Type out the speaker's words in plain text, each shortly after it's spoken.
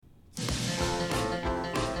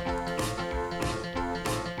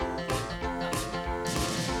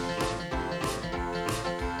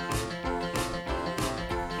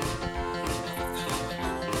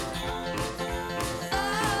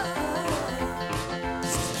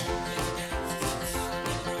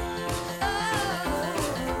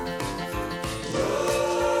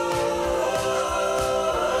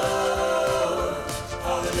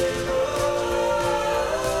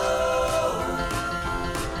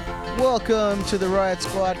Welcome to the Riot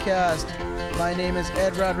Squad cast. My name is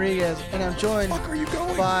Ed Rodriguez, and I'm joined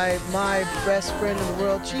by my best friend in the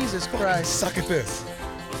world, Jesus Christ. Suck at this.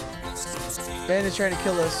 Ben is trying to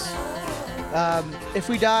kill us. If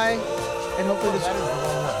we die, and hopefully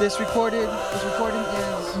this recording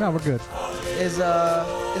is No, we're good. is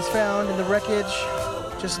found in the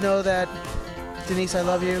wreckage, just know that Denise, I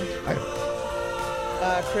love you.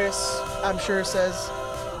 Chris, I'm sure, says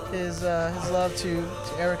his love to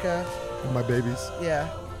Erica. My babies. Yeah.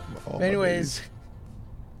 All my Anyways,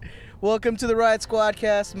 welcome to the Riot Squad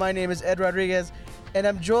cast. My name is Ed Rodriguez, and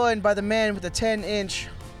I'm joined by the man with the 10-inch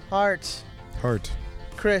heart, Heart.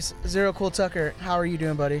 Chris Zero Cool Tucker. How are you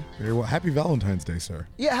doing, buddy? Very well. Happy Valentine's Day, sir.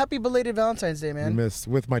 Yeah, happy belated Valentine's Day, You man. missed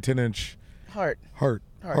with my 10-inch Heart. heart.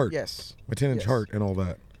 Yes. My 10-inch Yes. heart and all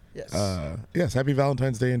that. Yes. Yes. Happy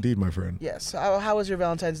Valentine's Day, indeed, my friend. Yes. How was your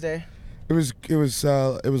Valentine's Day? It was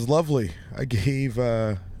lovely. I gave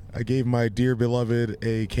my dear beloved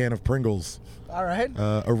a can of Pringles, All right.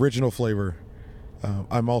 original flavor.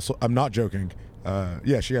 I'm not joking.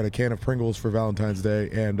 Yeah, she got a can of Pringles for Valentine's Day,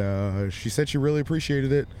 and she said she really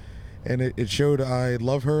appreciated it, and it showed I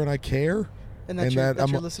love her and I care, And that you're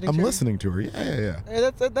listening I'm to her? listening to her. Yeah. Hey,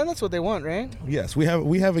 that's what they want, right? Yes, we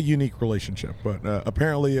have a unique relationship, but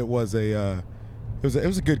apparently it was a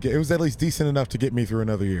good game. It was at least decent enough to get me through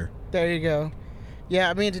another year. There you go.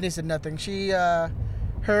 Yeah, me and Denise did nothing. She,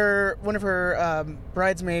 one of her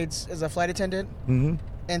bridesmaids is a flight attendant, Mm-hmm.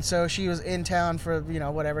 and so she was in town for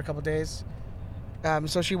a couple days.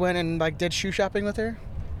 So she went and did shoe shopping with her.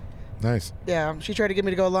 Nice. Yeah, she tried to get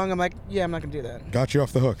me to go along. I'm like, yeah, I'm not gonna do that. Got you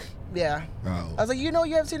off the hook. Yeah, Oh. I was like, you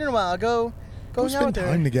haven't seen her in a while. Go hang out spend with her.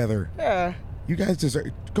 time together. Yeah, You guys deserve.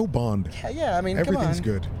 Go bond. yeah. I mean, Everything's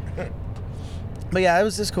come on. good. But yeah, it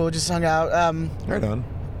was just cool. Just hung out. Right on.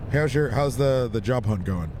 How's the job hunt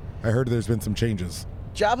going? I heard there's been some changes.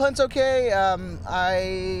 Job hunt's okay.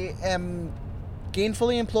 I am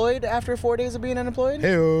gainfully employed after 4 days of being unemployed.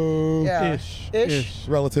 Heyo. Yeah. Ish.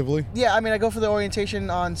 Relatively. Yeah, I mean, I go for the orientation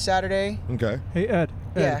on Saturday. Okay. Hey, Ed.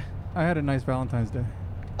 Yeah. I had a nice Valentine's Day.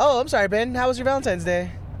 Oh, I'm sorry, Ben. How was your Valentine's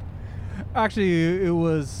Day? Actually, it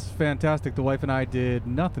was fantastic. The wife and I did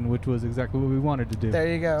nothing, which was exactly what we wanted to do. There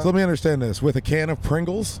you go. So let me understand this. With a can of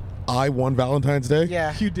Pringles, I won Valentine's Day.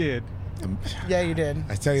 Yeah. You did. Yeah, you did.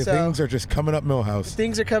 I tell you, So, things are just coming up Millhouse.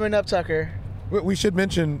 Things are coming up, Tucker. We should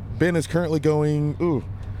mention Ben is currently going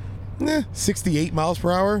 68 miles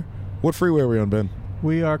per hour. What freeway are we on, Ben?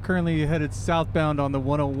 We are currently headed southbound on the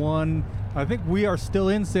 101. I think we are still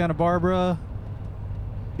in Santa Barbara-ish,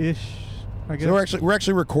 I guess. So we're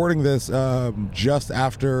actually recording this just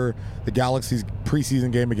after the Galaxy's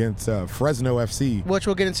preseason game against Fresno FC. Which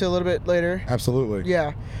we'll get into a little bit later. Absolutely.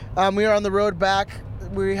 Yeah. We are on the road back.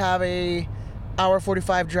 We have a hour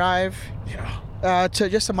 45 drive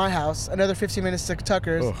to my house. Another 15 minutes to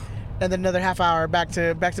Tucker's. Ugh. And then another half hour back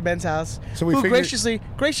to Ben's house. So we who figured-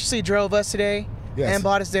 graciously drove us today Yes. and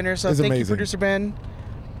bought us dinner. So It's thank you, amazing. producer Ben.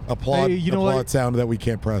 Applaud Hey, you know what? sound that we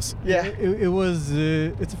can't press. Yeah.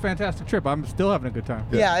 It's a fantastic trip. I'm still having a good time.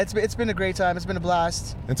 Yeah, it's been a great time. It's been a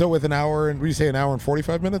blast. And so with an hour and, what do you say, an hour and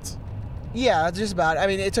 45 minutes? Yeah, just about. I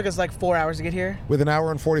mean, it took us 4 hours to get here. With an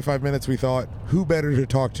hour and 45 minutes, we thought, who better to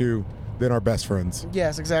talk to than our best friends?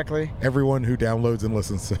 Yes, exactly. Everyone who downloads and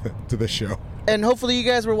listens to this show. And hopefully you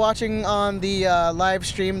guys were watching on the live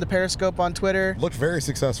stream, the Periscope on Twitter. Looked very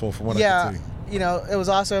successful from what I Yeah, could see. it was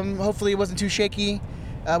awesome. Hopefully it wasn't too shaky.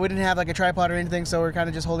 We didn't have a tripod or anything, so we're kind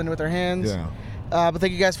of just holding it with our hands. Yeah. But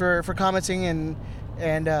thank you guys for commenting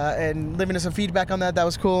and leaving us some feedback on that. That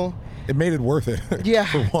was cool. It made it worth it. Yeah.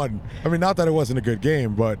 For one. I mean, not that it wasn't a good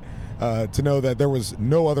game, but to know that there was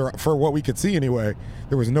no other, for what we could see anyway,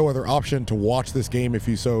 there was no other option to watch this game if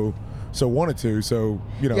you so wanted to. So,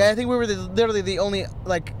 Yeah, I think we were literally the only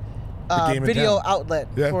game in video town. outlet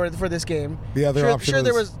Yeah. for this game. The other option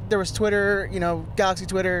sure was- there was Twitter, Galaxy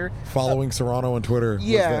Twitter. following Serrano on Twitter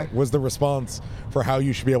Yeah. was the response for how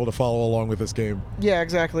you should be able to follow along with this game, Yeah,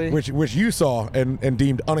 exactly. which you saw and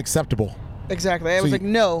deemed unacceptable. Exactly. I So was you- like,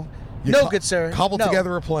 no, You no, good sir. Cobbled no.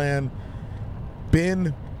 together a plan.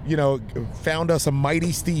 Ben, found us a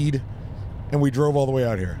mighty steed, and we drove all the way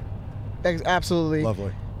out here. Absolutely.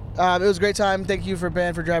 Lovely. It was a great time. Thank you for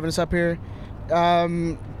Ben for driving us up here.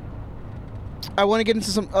 I want to get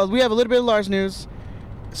into some. We have a little bit of Lars news.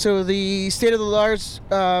 So the state of the Lars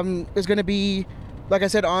is going to be, like I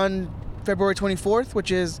said, on February 24th,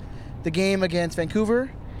 which is the game against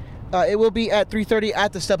Vancouver. It will be at 3:30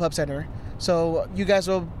 at the StubHub Center. So you guys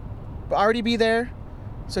will already be there.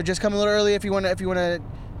 So just come a little early if you want to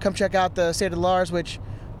come check out the state of the Lars, which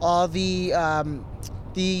all the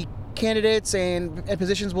candidates and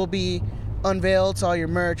positions will be unveiled. So all your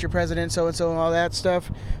merch, your president, so-and-so, and all that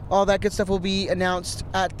stuff. All that good stuff will be announced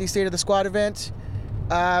at the State of the Squad event.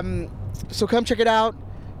 So come check it out.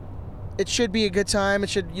 It should be a good time. It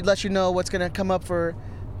should let you know what's going to come up for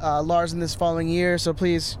Lars in this following year. So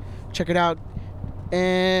please check it out.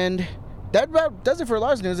 And that about does it for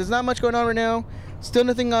Lars news. There's not much going on right now. Still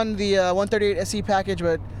nothing on the 138 SE package,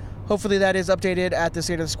 but hopefully that is updated at the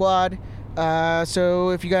State of the Squad. So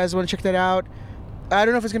if you guys want to check that out, I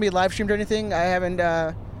don't know if it's going to be live streamed or anything. I haven't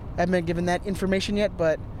been given that information yet,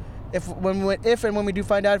 but if and when we do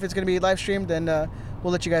find out if it's going to be live streamed, then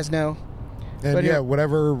we'll let you guys know. And But yeah, yeah.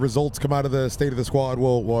 whatever results come out of the State of the Squad,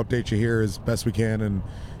 we'll update you here as best we can and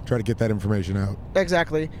try to get that information out.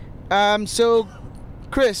 Exactly. So,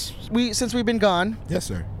 Chris, since we've been gone, Yes,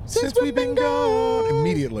 sir. Since we've been gone.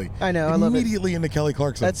 Immediately. I know, I love it. Immediately into Kelly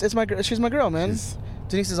Clarkson. she's my girl, man. She's-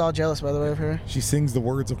 Denise is all jealous, by the way, of her. She sings the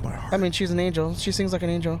words of my heart. I mean, she's an angel. She sings like an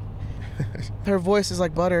angel. Her voice is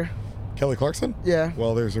like butter. Kelly Clarkson? Yeah.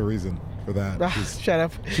 Well, there's a reason for that. Shut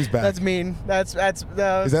up. she's back. That's mean. That's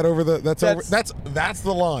Is that over the? That's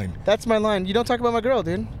the line. That's my line. You don't talk about my girl,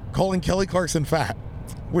 dude. Calling Kelly Clarkson fat,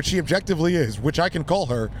 which she objectively is, which I can call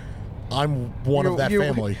her. I'm one of that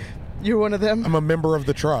family. You're one of them. I'm a member of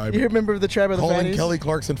the tribe. You're a member of the tribe of the Calling fatties. Kelly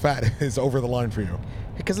Clarkson fat is over the line for you.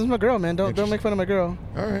 Because it's my girl, man. Don't make fun of my girl.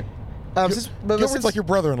 All right. Gilbert's like your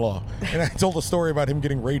brother-in-law, and I told a story about him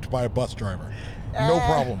getting raped by a bus driver. No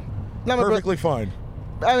problem. not my Perfectly fine.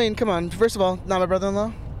 I mean, come on. First of all, not my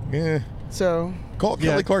brother-in-law. Yeah. So Call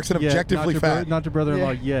Kelly Clarkson objectively fat. Not your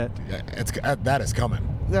brother-in-law Yeah. yet. That is coming.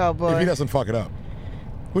 no, but If he doesn't fuck it up,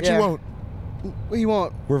 which Yeah. he won't. he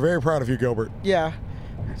won't. We're very proud of you, Gilbert. Yeah.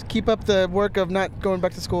 Just keep up the work of not going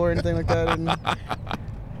back to school or anything like that. And,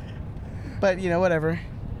 but whatever.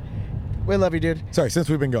 We love you, dude. Sorry, since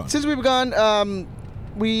we've been gone. Since we've gone,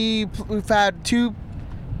 we've had 2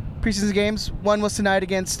 preseason games. One was tonight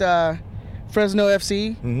against Fresno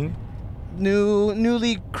FC, Mm-hmm.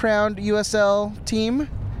 newly crowned USL team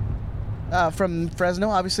from Fresno,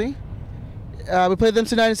 obviously. We played them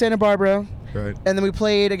tonight in Santa Barbara, Right. and then we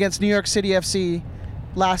played against New York City FC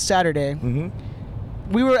last Saturday. Mm-hmm.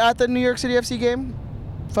 We were at the New York City FC game.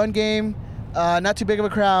 Fun game. Not too big of a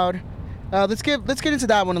crowd. Let's get into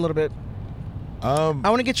that one a little bit. I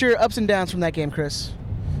want to get your ups and downs from that game, Chris.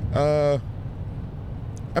 I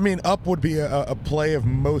mean, up would be a play of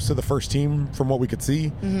most of the first team from what we could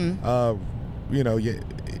see. Mm-hmm.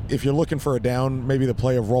 If you're looking for a down, maybe the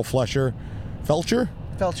play of Rolf Felcher. Felcher.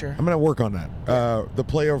 I'm going to work on that. The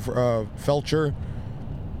play of Felcher,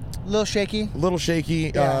 A little shaky. a little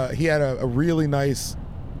shaky. Yeah. He had a really nice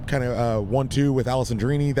kind of 1-2 with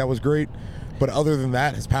Alessandrini. That was great. But other than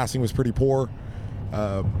that, his passing was pretty poor.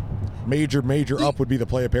 Major up would be the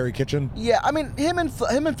play of Perry Kitchen. Yeah, I mean him and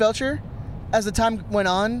Felcher, as the time went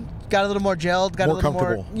on, got a little more gelled, got More a little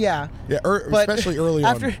comfortable. more. Yeah. Yeah, But especially early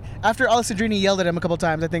after on. After Alessandrini yelled at him a couple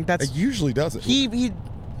times, I think that's It usually does it. he.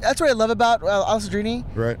 That's what I love about Alessandrini.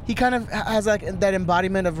 Right. He kind of has like that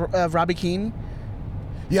embodiment of Robbie Keane.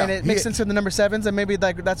 Yeah, And it makes sense for the number 7s, and maybe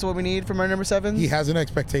like that's what we need from our number 7s. He has an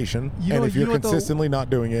expectation, You and know- if you you're know what, though? consistently not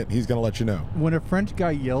doing it, he's going to let you know. When a French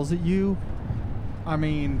guy yells at you, I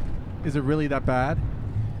mean, is it really that bad?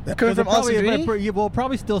 Coming from Alessandrini. It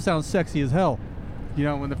probably still sounds sexy as hell.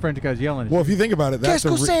 When the French guy's yelling at Well, you. if you think about it, that's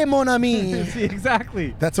Qu'est-ce que c'est, mon ami? See,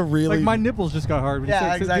 exactly. that's a really Like my nipples just got hard. When you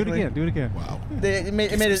Yeah, said, exactly. Do it again. wow. It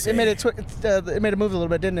made it move a little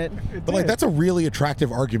bit, didn't it? But like that's a really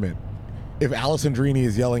attractive argument. If Alessandrini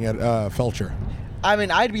is yelling at Felcher, I mean,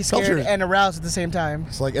 I'd be scared Felcher- and aroused at the same time.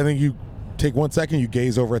 it's like, and then you take 1 second, you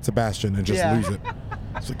gaze over at Sebastian and just Yeah. lose it.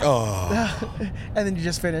 It's like, oh, And then you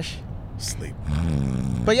just finish. sleep.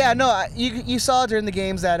 But yeah, no, you saw during the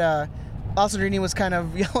games that Alessandrini was kind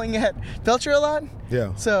of yelling at Felcher a lot.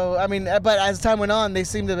 Yeah. So I mean, but as time went on, they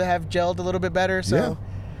seemed to have gelled a little bit better. So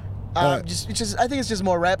Yeah. just I think it's just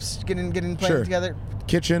more reps getting playing Sure. together.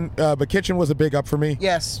 But Kitchen was a big up for me.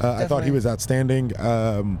 Yes, I thought he definitely. was outstanding.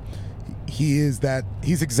 He's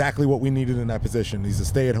exactly what we needed in that position. He's a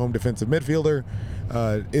stay-at-home defensive midfielder.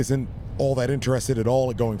 Isn't all that interested at all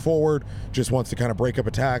at going forward. Just wants to kind of break up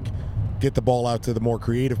attack, get the ball out to the more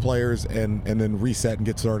creative players, and then reset and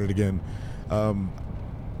get started again.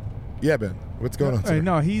 Yeah, Ben, what's going on? Sir?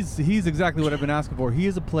 No, he's exactly what I've been asking for. He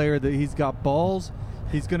is a player that he's got balls.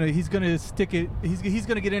 He's gonna stick it. He's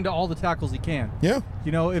gonna get into all the tackles he can. Yeah.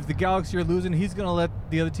 If the Galaxy are losing, he's gonna let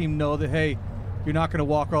the other team know that, hey, you're not gonna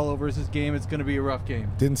walk all over us this game. It's gonna be a rough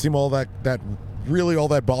game. Didn't seem all that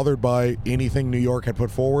bothered by anything New York had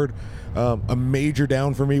put forward. A major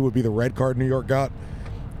down for me would be the red card New York got.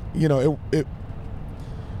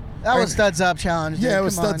 That was studs up challenge. Dude. Yeah, it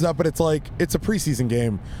was Come studs on. up, but it's like it's a preseason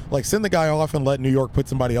game. Like send the guy off and let New York put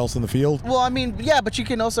somebody else in the field. Well, I mean, yeah, but you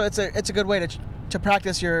can also it's a good way to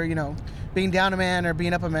practice your being down a man or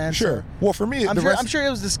being up a man. Sure. So Well, for me, I'm sure it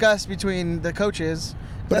was discussed between the coaches.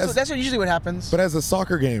 But That's usually what happens. But as a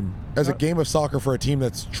soccer game, as a game of soccer for a team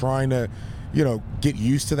that's trying to, get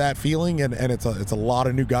used to that feeling, and it's a lot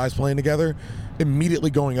of new guys playing together, immediately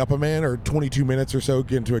going up a man or 22 minutes or so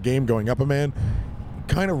into a game going up a man,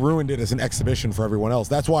 kind of ruined it as an exhibition for everyone else.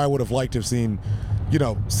 That's why I would have liked to have seen,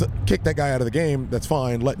 kick that guy out of the game. That's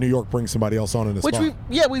fine. Let New York bring somebody else on in his Which spot.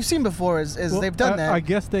 we've seen before is they've done that. I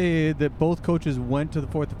guess that both coaches went to the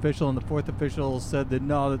fourth official, and the fourth official said that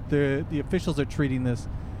no, that the officials are treating this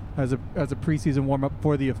as a preseason warm up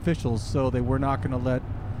for the officials, so they were not going to let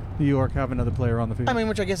New York have another player on the field. I mean,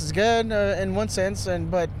 which I guess is good in one sense,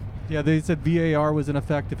 but yeah, they said VAR was in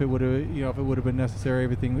effect if it would have been necessary.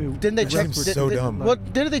 Everything didn't they It check? seems so dumb. Well,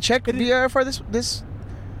 didn't they check VAR for this?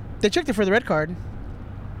 They checked it for the red card.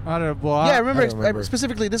 I don't know. Well, Yeah, I I don't remember remember.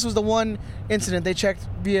 specifically. This was the one incident they checked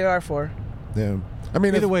VAR for. Yeah. I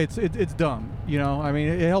mean, either way, it's dumb. I mean,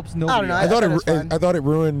 it helps nobody. don't know. I thought thought it was fine. I thought it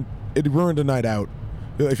ruined a night out.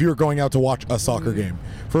 If you were going out to watch a soccer game,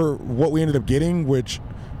 for what we ended up getting, which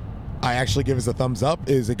I actually give as a thumbs up,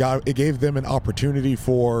 is it gave them an opportunity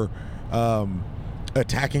for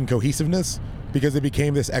attacking cohesiveness, because it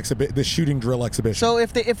became this shooting drill exhibition. So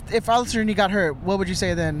if Alessandrini got hurt, what would you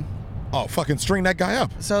say then? Oh, fucking string that guy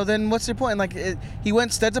up. So then what's the point? Like he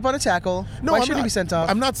went studs up on a tackle. No, Why I'm shouldn't he not- be sent off?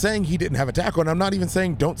 I'm not saying he didn't have a tackle, and I'm not even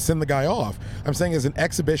saying don't send the guy off. I'm saying as an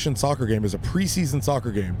exhibition soccer game, as a preseason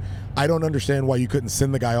soccer game, I don't understand why you couldn't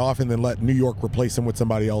send the guy off and then let New York replace him with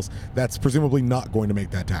somebody else that's presumably not going to make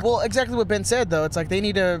that tackle. Well, exactly what Ben said though. It's like the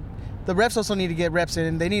refs also need to get reps in,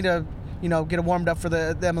 and they need to get it warmed up for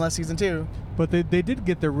the MLS season too. But they did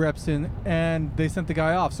get their reps in, and they sent the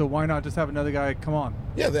guy off. So why not just have another guy come on?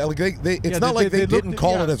 Yeah, it's Yeah, not like they didn't looked-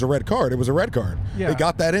 call yeah. it as a red card. It was a red card. Yeah. They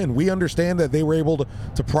got that in. We understand that they were able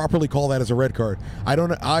to properly call that as a red card.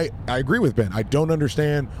 I agree with Ben. I don't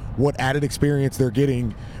understand what added experience they're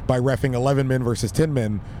getting by reffing 11 men versus 10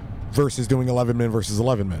 men versus doing 11 men versus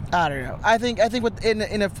 11 men. I don't know. I think with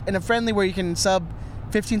in a friendly where you can sub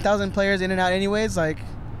 15,000 players in and out anyways, like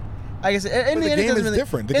I guess in But the the end it game doesn't is really.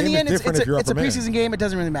 different. The in game the is end, different it's if you're a upper man. preseason game. It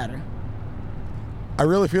doesn't really matter. I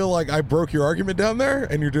really feel like I broke your argument down there,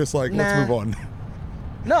 and you're just like, let's Nah. move on.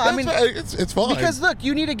 No, I mean it's fine. because look,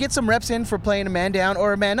 you need to get some reps in for playing a man down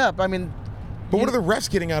or a man up. I mean, But what are the refs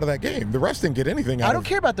getting out of that game? The refs didn't get anything out I of don't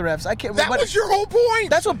care about the refs. I care. That was your whole point.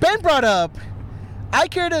 That's what Ben brought up. I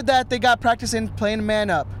cared that they got practice in playing a man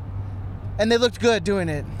up, and they looked good doing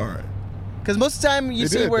it. All right. Because most of the time you They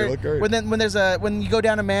see did. They where looked great. when you go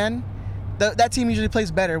down a man, that team usually plays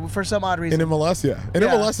better for some odd reason. In MLS, yeah. In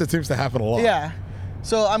Yeah. MLS, it seems to happen a lot. Yeah.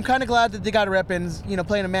 So I'm kind of glad that they got a rep in,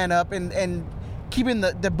 playing a man up and keeping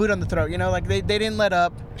the boot on the throat. Like they didn't let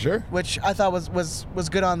up, Sure. which I thought was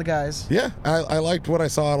good on the guys. Yeah, I liked what I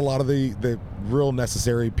saw at a lot of the real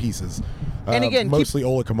necessary pieces. And again, mostly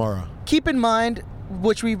Ola Kamara. Keep in mind,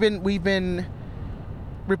 which we've been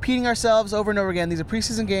repeating ourselves over and over again. These are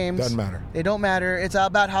preseason games. Doesn't matter. They don't matter. It's all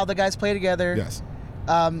about how the guys play together. Yes.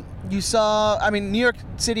 You saw, New York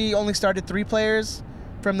City only started 3 players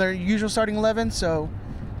from their usual starting 11, so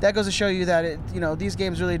that goes to show you that these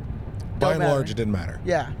games really don't By and matter. large, it didn't matter.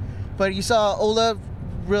 Yeah, but you saw Ola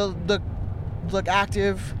look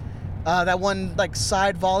active. That one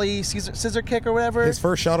side volley scissor kick or whatever. His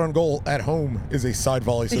first shot on goal at home is a side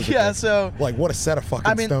volley scissor Yeah, kick. so Like, what a set of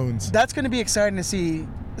fucking stones. that's going to be exciting to see.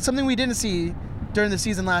 Something we didn't see during the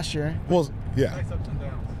season last year. Well, yeah. Nice ups and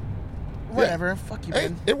downs. Whatever. Fuck you, Hey,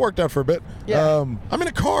 man. it worked out for a bit. Yeah. I'm in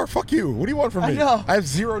a car. Fuck you. What do you want from I me? know. I have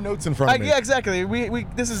 0 notes in front of me. Yeah, exactly. We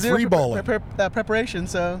this is zero Free balling. preparation.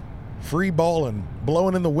 So, Free balling.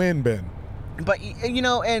 Blowing in the wind, Ben. but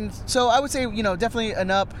and so I would say definitely an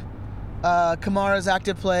up. Kamara's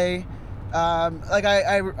active play.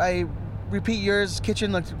 I repeat yours.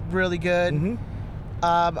 Kitchen looked really good. Mm-hmm.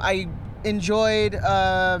 I enjoyed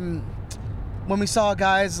when we saw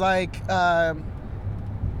guys like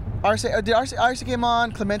Arce came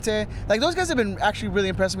on, Clemente. Like those guys have been actually really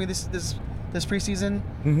impressing me this preseason.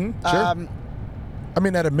 Mm-hmm. Sure. I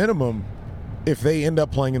mean, at a minimum, if they end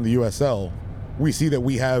up playing in the USL, we see that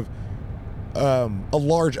we have a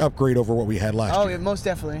large upgrade over what we had last Oh, year. yeah, most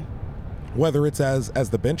definitely. Whether it's as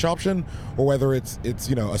the bench option or whether it's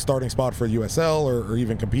a starting spot for USL or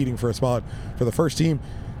even competing for a spot for the first team,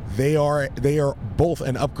 they are both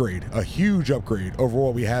an upgrade, a huge upgrade over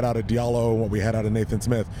what we had out of Diallo and what we had out of Nathan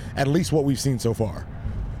Smith, at least what we've seen so far.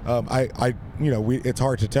 It's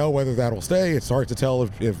hard to tell whether that'll stay. It's hard to tell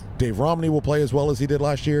if Dave Romney will play as well as he did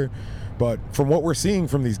last year. But from what we're seeing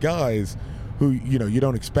from these guys who, you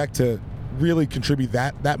don't expect to really contribute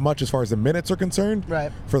that much as far as the minutes are concerned,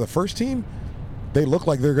 Right. for the first team, they look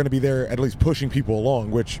like they're going to be there at least pushing people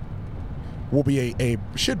along, which will be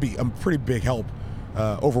should be a pretty big help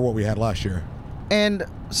over what we had last year. And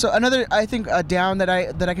so another, I think, a down that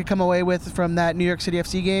I could come away with from that New York City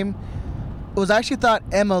FC game was I actually thought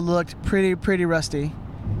Emma looked pretty rusty.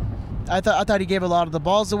 I thought he gave a lot of the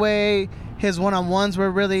balls away. His one-on-ones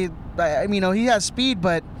were really, he has speed,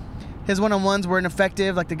 but his one-on-ones weren't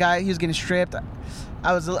effective. Like the guy, he was getting stripped.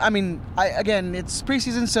 Again, it's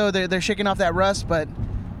preseason, so they're shaking off that rust. But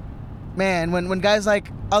man, when guys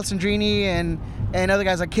like Alessandrini and other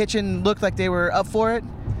guys like Kitchen looked like they were up for it,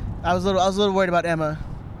 I was a little worried about Emma.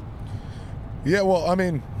 Yeah, well,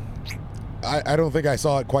 I don't think I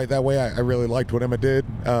saw it quite that way. I really liked what Emma did.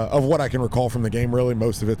 Of what I can recall from the game, really,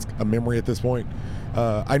 most of it's a memory at this point.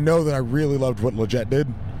 I know that I really loved what Lletget did.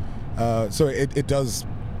 So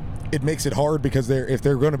it makes it hard because if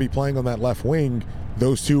they're going to be playing on that left wing,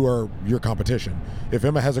 those two are your competition. If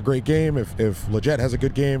Emma has a great game, if Lletget has a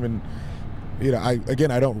good game, and I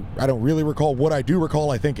don't really recall. What I do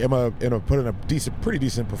recall, I think Emma put in a pretty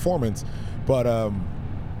decent performance, but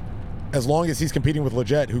as long as he's competing with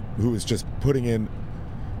Lletget, who is just putting in,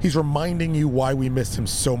 he's reminding you why we missed him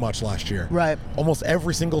so much last year. Right. Almost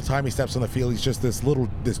every single time he steps on the field, he's just this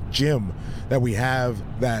gem that we have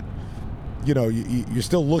that, you're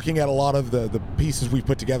still looking at a lot of the pieces we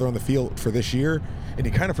put together on the field for this year, and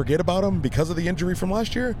you kind of forget about him because of the injury from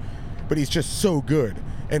last year, but he's just so good.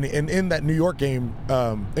 And in that New York game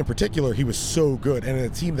in particular, he was so good. And in a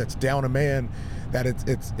team that's down a man, that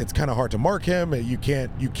it's kind of hard to mark him. You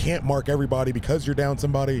can't mark everybody because you're down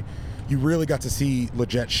somebody. You really got to see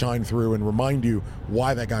Lletget shine through and remind you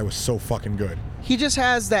why that guy was so fucking good. He just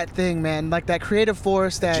has that thing, man, like that creative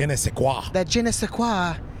force, that Je ne sais quoi. That je ne sais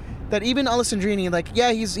quoi, that even Alessandrini, like,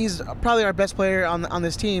 yeah, he's probably our best player on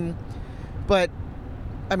this team, but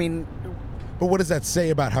what does that say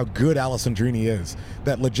about how good Alessandrini is?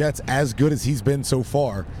 That Lletget's as good as he's been so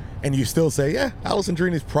far, and you still say, yeah,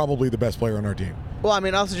 Alessandrini's probably the best player on our team. Well,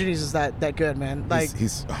 Alessandrini's is that good, man. Like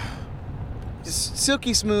he's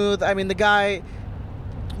silky smooth. The guy,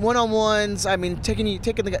 one-on-ones. Taking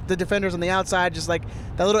the defenders on the outside, just like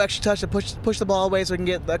that little extra touch to push the ball away so he can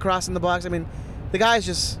get across in the box. The guy's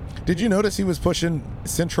just. Did you notice he was pushing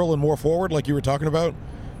central and more forward, like you were talking about,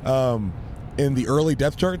 in the early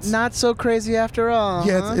depth charts? Not so crazy after all.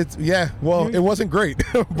 Yeah, Well, it wasn't great,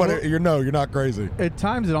 but you're not crazy. At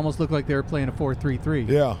times, it almost looked like they were playing a 4-3-3.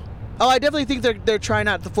 Yeah. Oh, I definitely think they're trying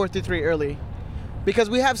out the 4-3-3 early, because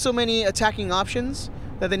we have so many attacking options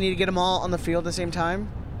that they need to get them all on the field at the same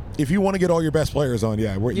time. If you want to get all your best players on, you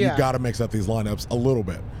got to mix up these lineups a little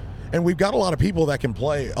bit. And we've got a lot of people that can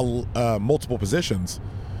play multiple positions.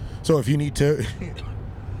 So if you need to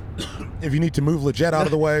move Lletget out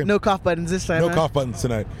of the way, no cough buttons this time. No cough buttons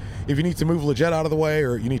tonight. If you need to move Lletget out of the way,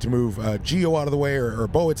 or you need to move Gio out of the way, or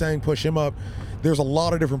Boateng, push him up. There's a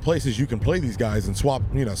lot of different places you can play these guys and swap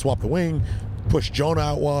the wing, push Jonah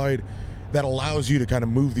out wide. That allows you to kind of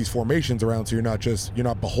move these formations around, so you're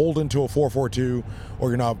not beholden to a 4-4-2, or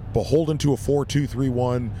you're not beholden to a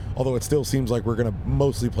 4-2-3-1. Although it still seems like we're going to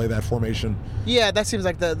mostly play that formation. Yeah, that seems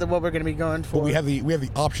like the what we're going to be going for. But we have the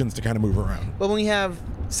options to kind of move around. But when we have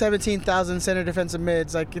 17,000 center defensive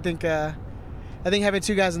mids, like I think having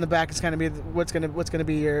two guys in the back is kind of be what's going to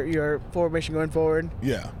be your formation going forward.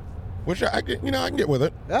 Yeah, which I can get with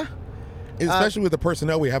it. Yeah. Especially with the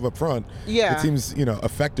personnel we have up front, yeah, it seems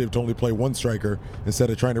effective to only play one striker instead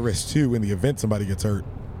of trying to risk two in the event somebody gets hurt.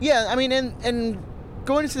 Yeah, and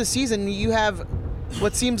going into the season, you have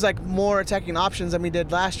what seems like more attacking options than we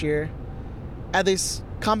did last year, at least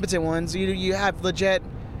competent ones. You have Lletget,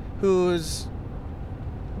 who's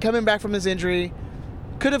coming back from his injury,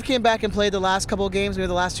 could have came back and played the last couple of games, maybe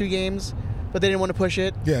the last two games, but they didn't want to push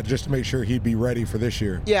it. Yeah, just to make sure he'd be ready for this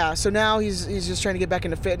year. Yeah, so now he's just trying to get back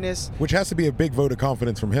into fitness. Which has to be a big vote of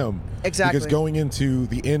confidence from him. Exactly. Because going into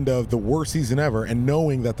the end of the worst season ever, and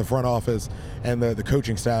knowing that the front office and the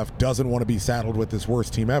coaching staff doesn't want to be saddled with this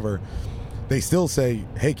worst team ever, they still say,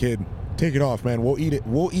 hey kid, take it off, man. We'll eat it.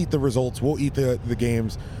 We'll eat the results. We'll eat the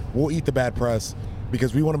games. We'll eat the bad press,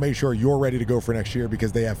 because we want to make sure you're ready to go for next year,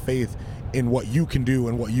 because they have faith in what you can do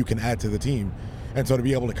and what you can add to the team. And so to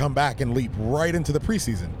be able to come back and leap right into the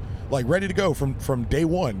preseason, like ready to go from day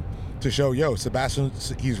one, to show, Sebastian,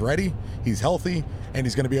 he's ready, he's healthy, and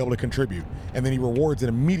he's going to be able to contribute. And then he rewards it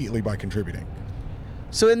immediately by contributing.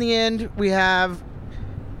 So in the end, we have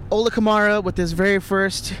Ola Kamara with his very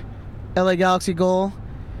first LA Galaxy goal.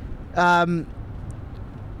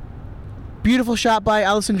 Beautiful shot by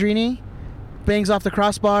Alessandrini. Bangs off the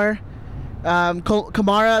crossbar.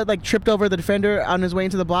 Kamara like tripped over the defender on his way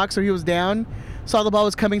into the box, so he was down. Saw the ball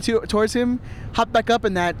was coming towards him. Hopped back up,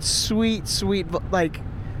 and that sweet, like,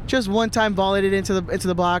 just one time volleyed it into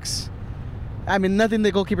the box. I mean, nothing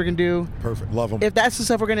the goalkeeper can do. Perfect. Love him. If that's the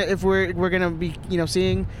stuff we're gonna be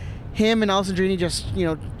seeing him and Alessandrini just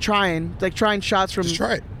trying shots from. Just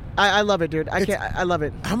try it. I love it, dude. I love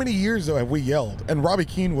it. How many years though have we yelled? And Robbie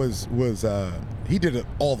Keane was he did it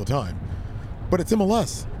all the time. But it's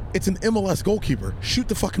MLS. It's an MLS goalkeeper. Shoot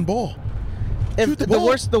the fucking ball. Shoot the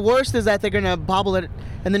ball. The worst is that they're gonna bobble it,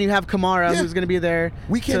 and then you have Kamara who's gonna be there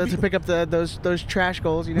to pick up those trash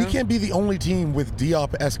goals. We can't be the only team with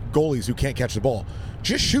Diop-esque goalies who can't catch the ball.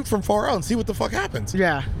 Just shoot from far out and see what the fuck happens.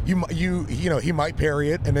 Yeah. He might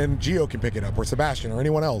parry it, and then Gio can pick it up, or Sebastian, or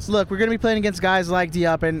anyone else. Look, we're gonna be playing against guys like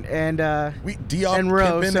Diop and Diop and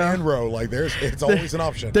Rowe, and Rowe. Like it's always an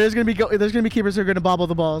option. There's gonna be keepers who are gonna bobble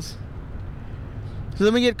the balls. So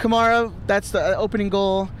then we get Kamara. That's the opening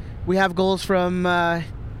goal. We have goals from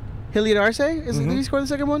Hilliard Arce. Did he score the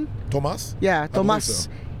second one? Tomas? Yeah, Tomas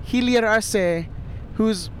Hilliard Arce,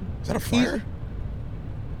 who's is that a fire?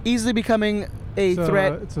 Easily becoming a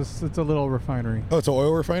threat. It's a little refinery. Oh, it's an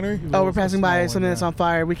oil refinery? Oh, we're passing by something that's on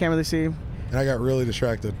fire. We can't really see. And I got really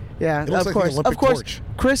distracted. Yeah, it looks of like course. the Olympic torch.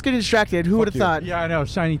 Chris getting distracted. Who would have thought? Yeah, I know.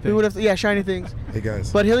 Shiny things. Who would have? Yeah, shiny things. Hey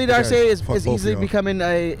guys. But Hilliard Arce is both easily of y'all. becoming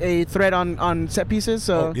a threat on set pieces.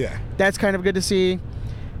 So yeah, that's kind of good to see.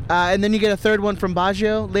 And then you get a third one from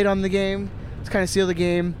Baggio late on in the game to kind of seal the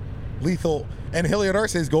game. Lethal. And Hilliard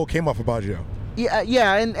Arce's goal came off of Baggio.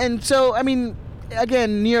 Yeah, and so I mean,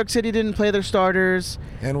 again, New York City didn't play their starters.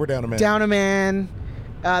 And we're down a man.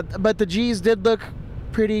 But the G's did look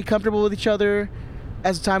pretty comfortable with each other.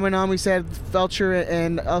 As time went on, we said Felcher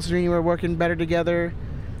and Alessandrini were working better together.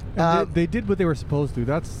 And they did what they were supposed to.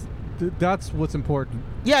 That's what's important.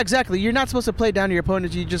 Yeah, exactly. You're not supposed to play down to your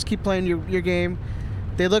opponents. You just keep playing your game.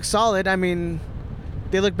 They look solid. I mean,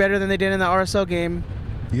 they look better than they did in the RSL game.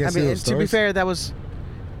 You guys see those to be stars? fair, that was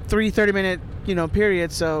 3 30-minute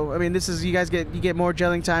periods. So I mean, this is you get more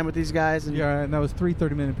gelling time with these guys. And yeah, and that was 3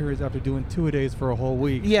 30-minute periods after doing 2-a-days for a whole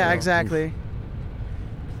week. Yeah, so. exactly.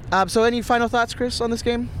 So any final thoughts, Chris, on this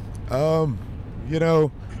game? Not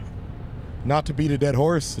to beat a dead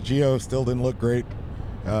horse, Gio still didn't look great,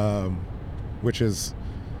 which is,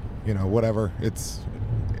 whatever. It's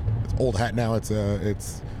old hat now. It's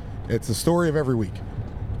a story of every week.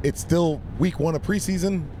 It's still week 1 of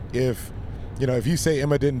preseason. If you say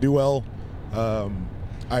Emma didn't do well,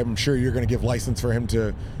 I'm sure you're going to give license for him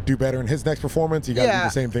to do better in his next performance. You got to do the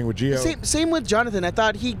same thing with Gio. Same with Jonathan. I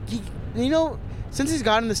thought he since he's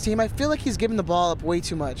gotten this team, I feel like he's giving the ball up way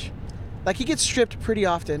too much. Like, he gets stripped pretty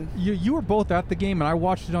often. You were both at the game, and I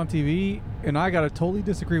watched it on TV, and I got to totally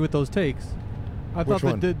disagree with those takes. I Which thought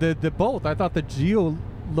one? the both. I thought that Gio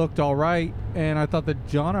looked all right, and I thought that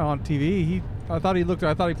Jana on TV, I thought he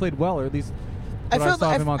played well, or at least I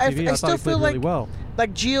saw him on TV. I thought he played really well.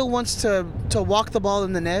 Like, Gio wants to walk the ball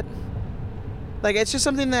in the net. Like, it's just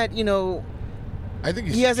something that, I think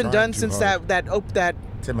he hasn't done since hard. that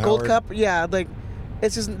Tim Gold Howard. Cup. Yeah, like,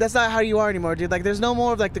 it's just that's not how you are anymore, dude. Like, there's no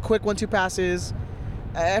more of like the quick 1-2 passes.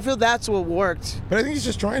 I feel that's what worked. But I think he's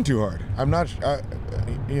just trying too hard. I'm not,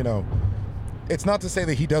 it's not to say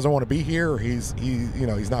that he doesn't want to be here or he's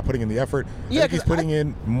not putting in the effort. Yeah, I think he's putting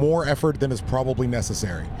in more effort than is probably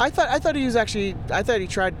necessary. I thought he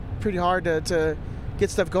tried pretty hard to get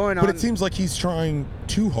stuff going on. But it seems like he's trying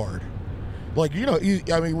too hard. Like,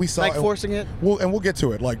 we saw like forcing it. We'll get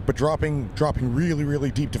to it. Like, but dropping really,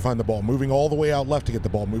 really deep to find the ball, moving all the way out left to get the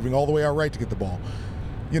ball, moving all the way out right to get the ball.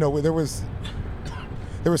 There was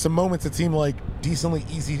some moments that seemed like decently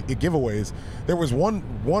easy giveaways. There was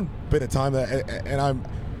one bit of time that, and I'm,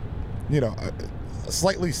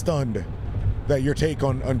 slightly stunned that your take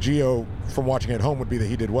on Gio from watching at home would be that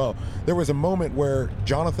he did well. There was a moment where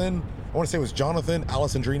Jonathan,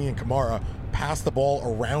 Alessandrini, and Kamara passed the ball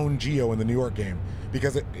around Gio in the New York game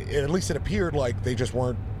because at least it appeared like they just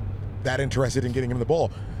weren't that interested in getting him the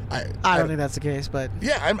ball. I don't think that's the case, but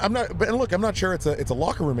yeah, I'm not. But look, I'm not sure it's a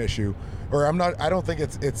locker room issue, or I don't think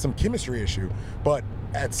it's some chemistry issue. But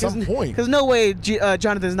at some point, because no way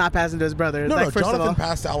Jonathan's not passing to his brother. No, first Jonathan of all,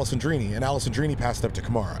 passed to Alessandrini, and Alessandrini passed it up to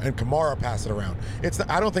Kamara, and Kamara passed it around.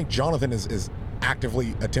 I don't think Jonathan is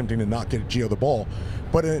actively attempting to not get Gio the ball,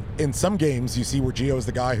 but in some games you see where Gio is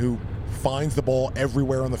the guy who finds the ball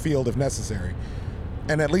everywhere on the field if necessary.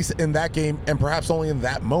 And at least in that game, and perhaps only in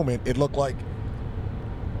that moment, it looked like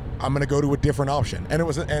I'm going to go to a different option, and it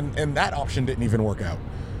was, and that option didn't even work out.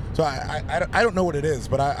 So I don't know what it is,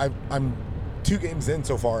 but I'm 2 games in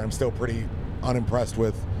so far, I'm still pretty unimpressed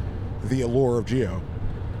with the allure of Geo.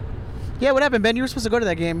 Yeah, what happened, Ben? You were supposed to go to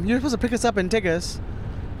that game. You were supposed to pick us up and take us.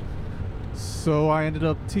 So I ended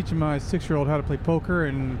up teaching my 6-year-old how to play poker,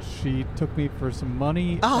 and she took me for some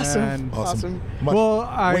money. Awesome. And Awesome. Much,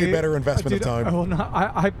 well, way better investment of time.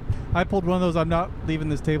 I pulled one of those. I'm not leaving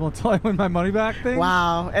this table until I win my money back thing.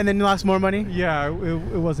 Wow. And then you lost more money? Yeah,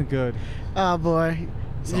 it wasn't good. Oh, boy.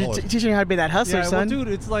 You're Solid. teaching her how to be that hustler, Yeah, son. well, dude,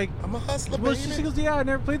 it's like. I'm a hustler, Well, baby. she goes, yeah, I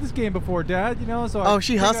never played this game before, Dad. You know, so. Oh, I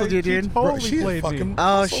she think hustled you, dude. She Bro, totally she played fucking- me. Oh,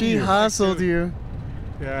 hustled she you. hustled Dude. you.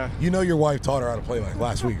 Yeah. You know your wife taught her how to play like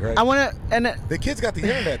last week, right? I want to, and The kids got the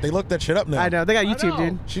internet. They look that shit up now. I know they got YouTube, know.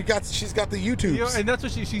 dude. She's got the YouTubes. You know, and that's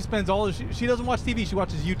what she spends all. She doesn't watch TV. She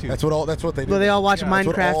watches YouTube. That's what they do. Well, they all watch Yeah. That's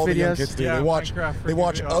what Minecraft all the young videos, kids do. Yeah, they watch Minecraft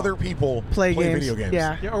freaking- other people play games. video games.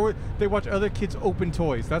 Yeah. Yeah, or they watch other kids open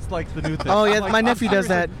toys. That's like the new thing. Oh, yeah, I'm like, my I'm nephew does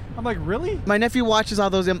serious. that. I'm like, really? My nephew watches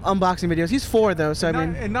all those unboxing videos. He's 4 though, so I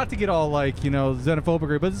mean, And not to get all like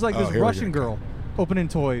xenophobic, but it's like Oh, this here we Russian go. girl opening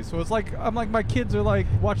toys. So it's like I'm like my kids are like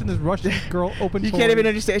watching this Russian girl open. you toys. can't even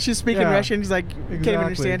understand. She's speaking Yeah. Russian. He's like, you can't even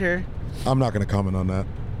Exactly. understand her. I'm not going to comment on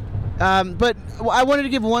that. But I wanted to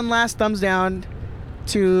give one last thumbs down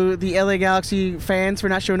to the LA Galaxy fans for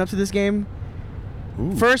not showing up to this game.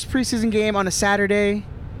 Ooh. First preseason game on a Saturday.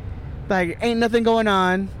 Like, ain't nothing going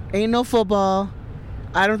on. Ain't no football.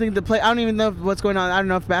 I don't even know what's going on. I don't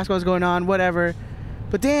know if basketball's going on, whatever.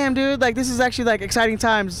 But damn, dude, like, this is actually, like, exciting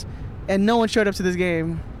times. And no one showed up to this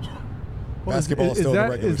game. Well, Basketball is still in the that,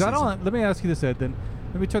 regular is that season. on? Let me ask you this, Ed. Then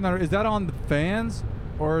let me turn that. Is that on the fans,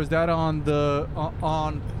 or is that on the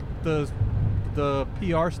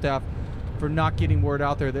PR staff for not getting word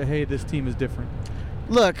out there that hey, this team is different?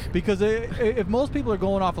 Look, Because if most people are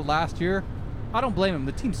going off of last year, I don't blame them.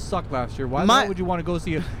 The team sucked last year. Why the hell would you want to go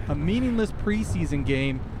see a meaningless preseason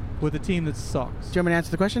game with a team that sucks? do you want me to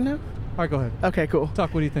answer the question now? All right, go ahead. Okay, cool.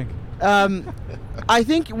 Tuck, what do you think? I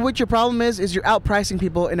think what your problem is you're outpricing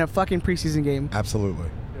people in a fucking preseason game. Absolutely.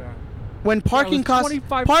 Yeah. When parking was costs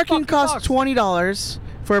 25 parking fucking costs bucks. $20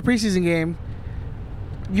 for a preseason game,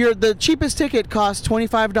 the cheapest ticket costs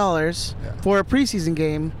 $25 Yeah. for a preseason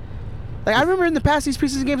game. Like I remember in the past, these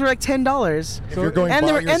preseason games were like $10, If So- you're going and by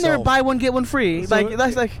they were yourself, buy one get one free. So like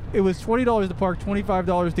that's like it was $20 to park,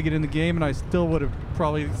 $25 to get in the game, and I still would have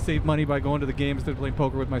probably saved money by going to the game instead of playing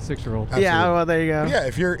poker with my 6-year-old. Absolutely. yeah. Well, there you go. yeah,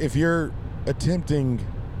 if you're attempting,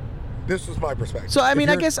 this was my perspective. So I If mean,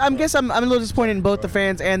 I you're- guess I'm a little disappointed in both the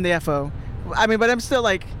fans and the FO. I mean, but I'm still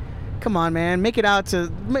like, come on, man, make it out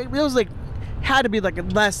to. It was like had to be like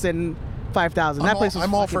less than 5,000. That place was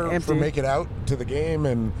I'm all fucking for empty. make it out to the game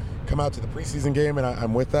and come out to the preseason game, and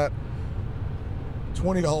I'm with that.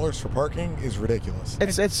 $20 for parking is ridiculous.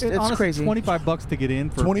 It's honestly, crazy. $25 to get in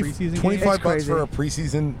for a preseason 25 game. It's bucks for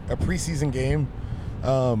crazy. a preseason game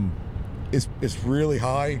is really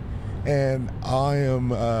high, and I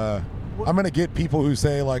am I'm gonna get people who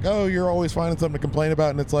say like, oh, you're always finding something to complain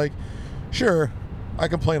about, and it's like, sure, I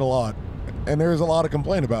complain a lot, and there's a lot to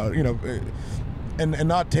complain about, and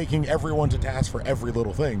not taking everyone to task for every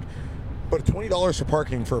little thing, but $20 for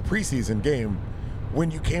parking for a preseason game when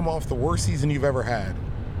you came off the worst season you've ever had,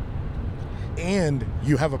 and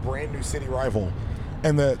you have a brand new city rival.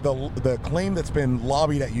 And the claim that's been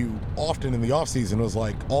lobbied at you often in the offseason was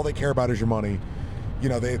like, all they care about is your money.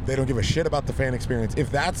 They don't give a shit about the fan experience. If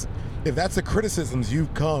that's the criticisms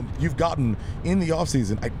you've gotten in the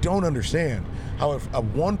offseason, I don't understand how if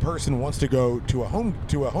one person wants to go to a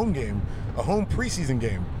home game, a home preseason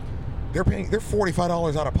game, they're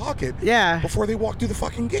 $45 out of pocket Yeah. before they walk through the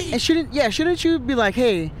fucking gate. And shouldn't you be like,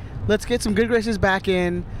 hey, let's get some good graces back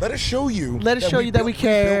in? Let us show you That we built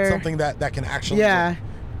care. something that can actually Yeah.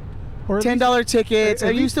 Or at $10 least- tickets.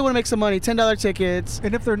 at You least- still want to make some money. $10 tickets.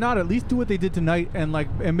 And if they're not, at least do what they did tonight and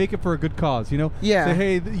make it for a good cause. Yeah.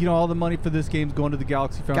 Say, hey, all the money for this game's going to the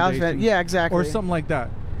Galaxy Foundation. Yeah, exactly. Or something like that.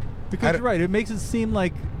 Because you're right, it makes it seem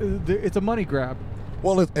like it's a money grab.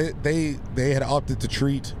 Well, they had opted to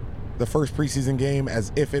treat the first preseason game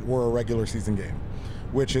as if it were a regular season game,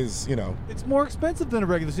 which is, It's more expensive than a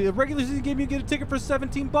regular season. A regular season game, you get a ticket for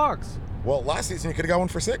 $17. well, last season you could have got one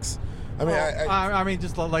for $6. I mean, I mean,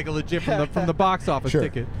 just like a legit from the box office sure.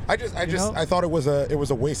 ticket. I thought it was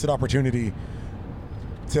a wasted opportunity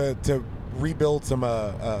to rebuild some.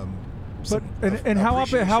 But how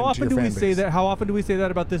often do we say that? How often do we say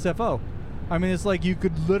that about this FO? I mean, it's like you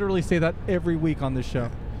could literally say that every week on this show.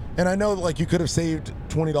 And I know, like, you could have saved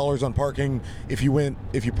 $20 on parking if you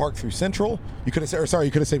parked through Central. You could have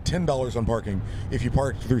saved $10 on parking if you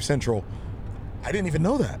parked through Central. I didn't even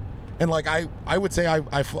know that. And like I would say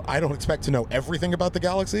I don't expect to know everything about the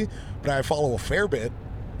Galaxy, but I follow a fair bit.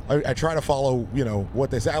 I try to follow,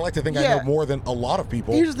 what they say. I like to think I know more than a lot of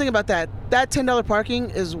people. Here's the thing about that. That $10 parking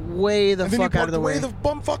is way the fuck out of the way. And then you park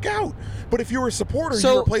way the bum fuck out. But if you were a supporter,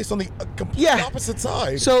 you were placed on the complete opposite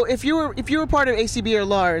side. So if you were part of ACB or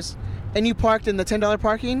Lars and you parked in the $10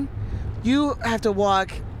 parking, you have to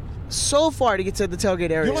walk so far to get to the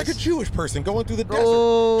tailgate areas. You're like a Jewish person going through the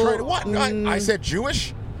desert. Trying to what? I said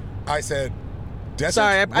Jewish? I said desert?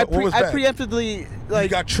 Sorry, I preemptively you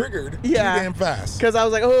got triggered too damn fast. Because I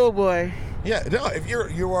was like, oh boy. Yeah, no, if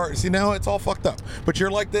you are see, now it's all fucked up. But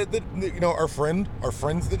you're like the our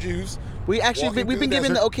friends the Jews. We've been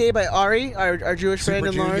given the okay by Ari, our Jewish friend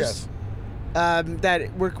and Lars.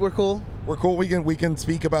 That we're cool. We're cool. We can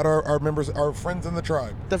speak about our members, our friends in the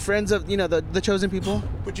tribe. The friends of the chosen people.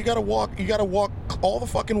 But you gotta walk all the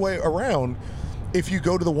fucking way around if you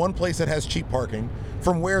go to the one place that has cheap parking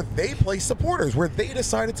from where they place supporters, where they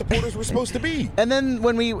decided supporters were supposed to be. And then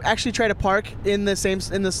when we actually try to park in this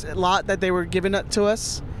lot that they were giving to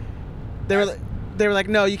us, they were like,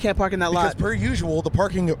 no, you can't park in that lot. Because per usual, the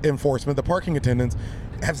parking enforcement, the parking attendants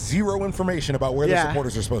have zero information about where the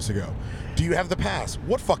supporters are supposed to go. Do you have the pass?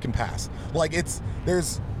 What fucking pass? Like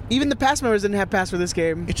even the pass members didn't have pass for this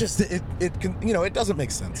game. It just it doesn't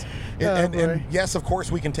make sense. And yes, of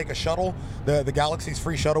course, we can take a shuttle. The Galaxy's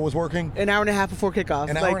free shuttle was working an hour and a half before kickoff.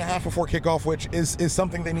 An hour and a half before kickoff, which is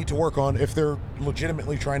something they need to work on if they're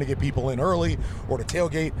legitimately trying to get people in early or to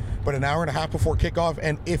tailgate. But an hour and a half before kickoff,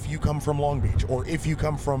 and if you come from Long Beach or if you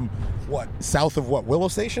come from south of Willow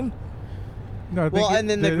Station. No, and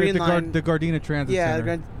then the Green Line, the Gardena Transit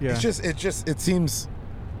Center. It seems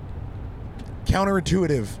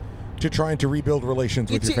counterintuitive to trying to rebuild relations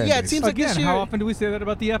with your fan base. It seems like this year. How often do we say that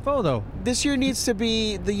about the FO though? This year needs to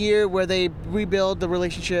be the year where they rebuild the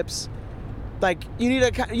relationships. Like you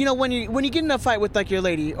need when you get in a fight with like your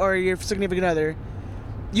lady or your significant other,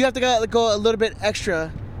 you have to go a little bit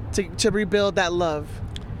extra to rebuild that love.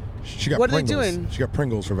 She got what Pringles. are they doing? She got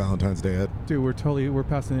Pringles for Valentine's Day, Ed. Dude, we're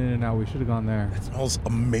passing in and out. We should have gone there. It smells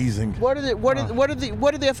amazing. What are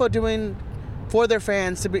the FO doing for their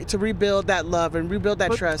fans to rebuild that love and rebuild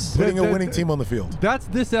that trust? Putting a winning team on the field. That's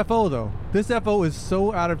this FO though. This FO is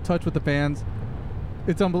so out of touch with the fans.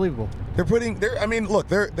 It's unbelievable.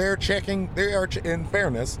 They're checking. They are in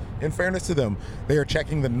fairness to them, they are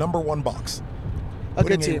checking the number one box.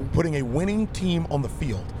 Good team. Putting a winning team on the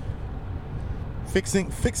field.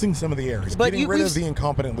 Fixing some of the errors, getting rid of the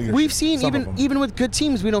incompetent leadership. We've seen even with good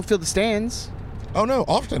teams, we don't fill the stands. Oh no,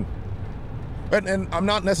 often. And I'm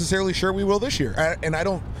not necessarily sure we will this year. And I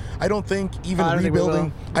don't think even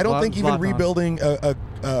rebuilding. I don't think even rebuilding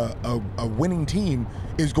a winning team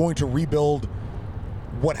is going to rebuild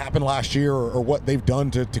what happened last year or what they've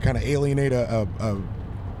done to kind of alienate a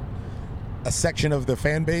section of the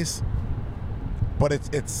fan base. But it's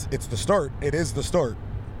the start. It is the start.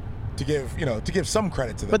 To give some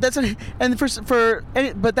credit to them, but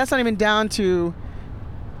that's not even down to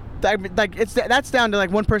that's down to like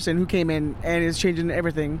one person who came in and is changing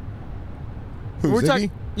everything. Who's Ziggy?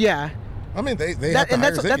 Yeah. I mean, they have to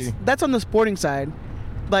hire Ziggy. That's on the sporting side.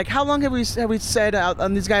 Like, how long have we said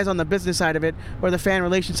on these guys on the business side of it or the fan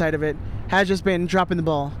relation side of it has just been dropping the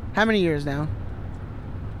ball? How many years now?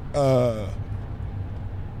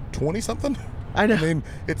 20 something. I know. I mean,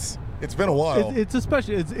 It's been a while.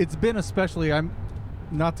 It's been especially. I'm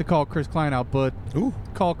not to call Chris Klein out, but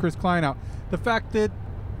call Chris Klein out. The fact that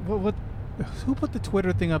who put the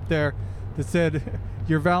Twitter thing up there that said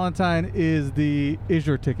your Valentine is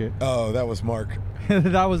your ticket. Oh, that was Mark.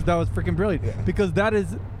 that was freaking brilliant because that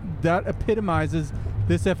epitomizes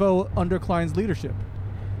this FO under Klein's leadership.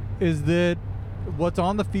 Is that what's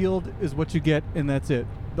on the field is what you get and that's it.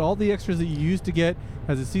 All the extras that you used to get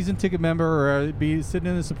as a season ticket member or be sitting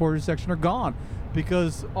in the supporters section are gone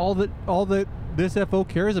because all that this FO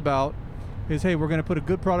cares about is, hey, we're going to put a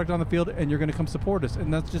good product on the field and you're going to come support us,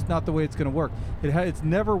 and that's just not the way it's going to work. It's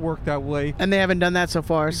never worked that way, and they haven't done that so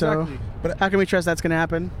far. Exactly. So, but how can we trust that's going to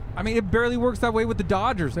happen? I mean, it barely works that way with the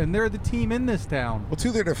Dodgers, and they're the team in this town. Well,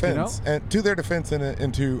 to their defense, and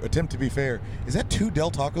to attempt to be fair, is that 2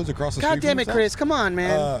 Del Tacos across the street? God damn it, Chris! Come on,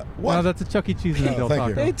 man. What? No, that's a Chuck E. Cheese and a Del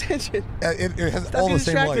Taco. Pay attention. It has all the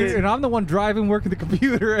same lights. And I'm the one driving, working the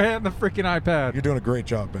computer and the freaking iPad. You're doing a great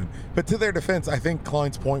job, Ben. But to their defense, I think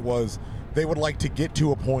Klein's point was they would like to get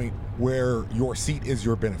to a point where your seat is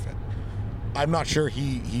your benefit. I'm not sure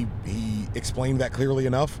he explained that clearly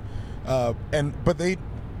enough.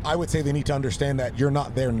 I would say they need to understand that you're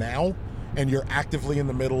not there now, and you're actively in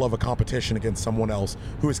the middle of a competition against someone else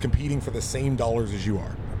who is competing for the same dollars as you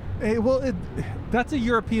are. Hey, that's a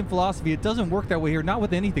European philosophy. It doesn't work that way here, not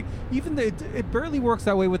with anything. Even it barely works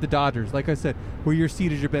that way with the Dodgers, like I said, where your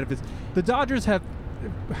seat is your benefits. The Dodgers have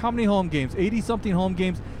how many home games? 80-something home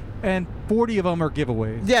games, and 40 of them are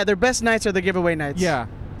giveaways. Yeah, their best nights are the giveaway nights. Yeah.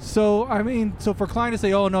 So, I mean, for Klein to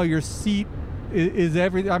say, oh, no, your seat is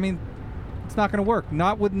everything, I mean, it's not going to work.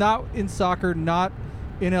 Not in soccer, not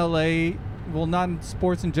in LA, well, not in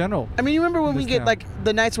sports in general. I mean, you remember when we get, like,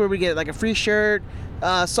 the nights where we get, like, a free shirt,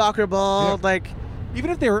 soccer ball, like... Even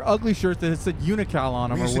if they were ugly shirts that said Unical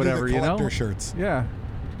on them or whatever, you know? collector shirts. Yeah.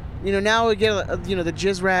 You know, now we get, the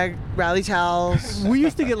Jizz Rag rally towels. We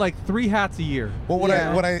used to get like 3 hats a year. Well, what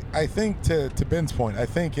I think to Ben's point, I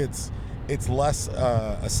think it's less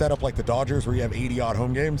a setup like the Dodgers where you have 80-odd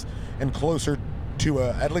home games, and closer to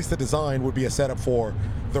at least the design would be a setup for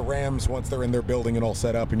the Rams once they're in their building and all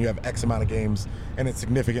set up, and you have X amount of games, and it's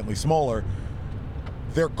significantly smaller.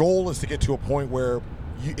 Their goal is to get to a point where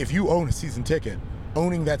if you own a season ticket,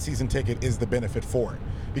 owning that season ticket is the benefit for it,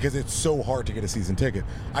 because it's so hard to get a season ticket.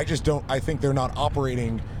 I think they're not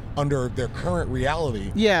operating under their current reality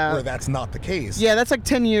where that's not the case. Yeah, that's like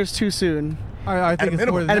 10 years too soon. I think it's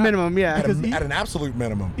more than at a minimum, yeah. At an absolute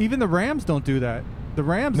minimum. Even the Rams don't do that. The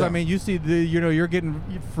Rams, I mean, you see you're getting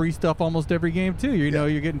free stuff almost every game too. You know,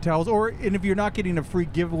 you're getting towels, and if you're not getting a free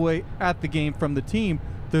giveaway at the game from the team,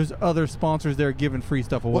 there's other sponsors there giving free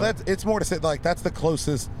stuff away. Well, it's more to say, like, that's the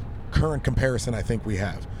closest current comparison I think we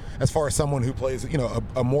have as far as someone who plays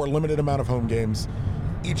a more limited amount of home games.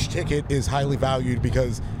 Each ticket is highly valued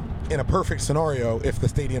because in a perfect scenario, if the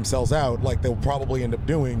stadium sells out, like they'll probably end up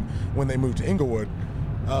doing when they move to Inglewood,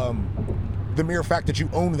 the mere fact that you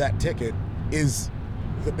own that ticket is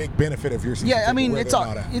the big benefit of your season ticket. I mean,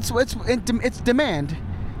 it's demand.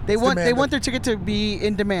 They want their ticket to be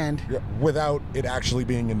in demand without it actually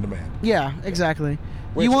being in demand. Yeah, exactly.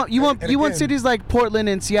 You want cities like Portland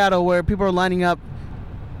and Seattle where people are lining up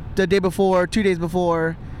the day before, 2 days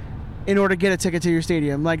before, in order to get a ticket to your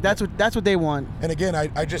stadium. Like that's what they want. And again,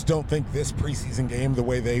 I just don't think this preseason game, the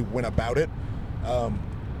way they went about it,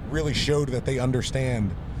 really showed that they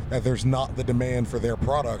understand that there's not the demand for their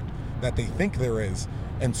product that they think there is,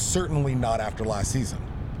 and certainly not after last season.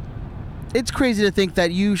 It's crazy to think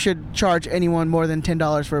that you should charge anyone more than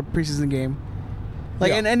 $10 for a preseason game.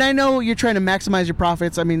 Like, and I know you're trying to maximize your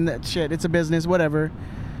profits. I mean, shit, it's a business, whatever.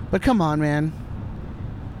 But come on, man.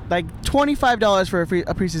 Like $25 for a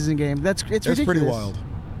preseason game. It's ridiculous. It's pretty wild.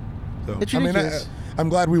 So, it's ridiculous. I'm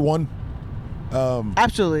glad we won.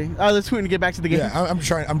 Absolutely. Let's get back to the game. Yeah, I'm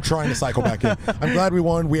trying to cycle back in. I'm glad we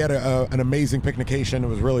won. We had an amazing picnication. It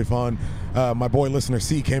was really fun. My boy listener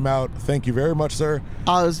C came out. Thank you very much, sir.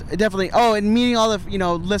 I was definitely. Oh, and meeting all the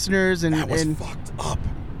that listeners was fucked up.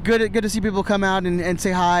 Good to see people come out and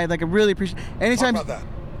say hi. Like, I really appreciate. Anytime, talk about that.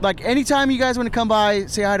 Like, anytime you guys want to come by,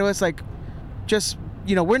 say hi to us. Like, just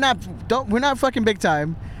we're not fucking big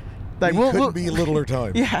time. Like, we couldn't be littler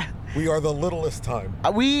time. Yeah. We are the littlest time.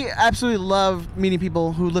 We absolutely love meeting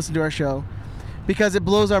people who listen to our show, because it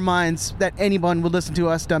blows our minds that anyone would listen to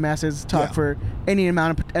us dumbasses talk for any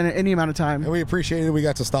amount of time. And we appreciate it. We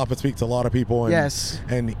got to stop and speak to a lot of people. And,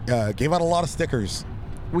 and gave out a lot of stickers.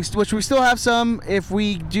 Which we still have some. If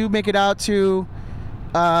we do make it out to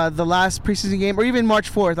the last preseason game, or even March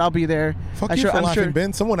 4th, I'll be there. Fuck you for laughing,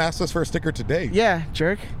 Ben. Someone asked us for a sticker today. Yeah,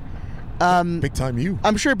 jerk. Big time you.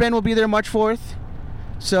 I'm sure Ben will be there March 4th.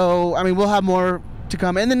 So, I mean, we'll have more to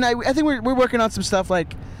come. And then I think we're working on some stuff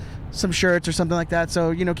like some shirts or something like that.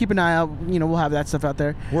 So, keep an eye out. We'll have that stuff out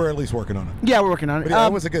there. We're at least working on it. Yeah, we're working on it. But yeah,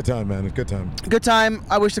 it was a good time, man. A good time. Good time.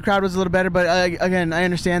 I wish the crowd was a little better. But, again, I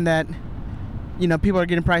understand that, people are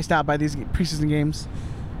getting priced out by these preseason games.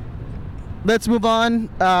 Let's move on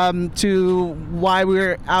to why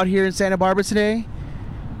we're out here in Santa Barbara today.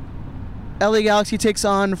 LA Galaxy takes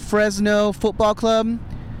on Fresno Football Club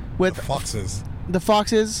with the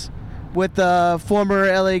Foxes with the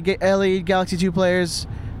former LA Galaxy 2 players,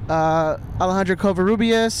 Alejandro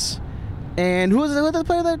Covarrubias, and who's the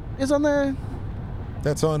player that is on the...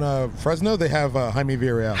 That's on Fresno. They have Jaime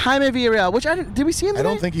Villarreal. Jaime Villarreal, which did we see him tonight?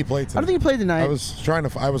 I don't think he played tonight. I don't think he played tonight.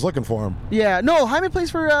 I was looking for him. Yeah, no, Jaime plays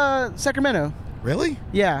for Sacramento. Really?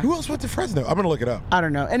 Yeah. Who else went to Fresno? I'm gonna look it up. I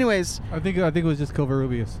don't know. Anyways, I think it was just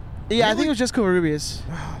Covarrubias. Yeah, really? I think it was just Covarrubias.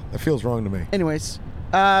 That feels wrong to me. Anyways,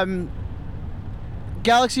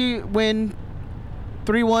 Galaxy win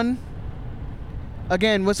 3-1.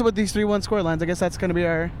 Again, what's up with these 3-1 score lines? I guess that's gonna be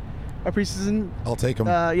our preseason. I'll take them.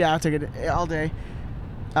 Yeah, I'll take it all day.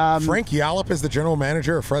 Frank Yallop is the general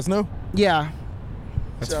manager of Fresno? Yeah.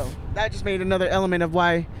 So that just made another element of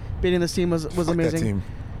why beating this team was amazing.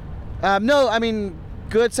 That team. No, I mean,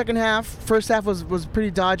 good second half. First half was pretty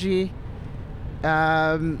dodgy.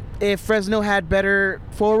 If Fresno had better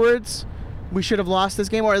forwards, we should have lost this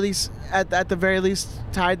game, or at least at the very least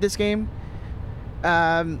tied this game.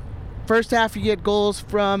 First half, you get goals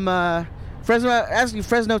from Fresno. Actually,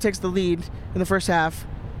 Fresno takes the lead in the first half,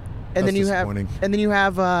 and That's then you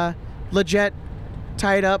have Leggett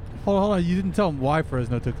tied up. Hold on. You didn't tell him why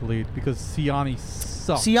Fresno took the lead because Siani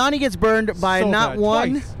sucked. Siani gets burned by So not bad,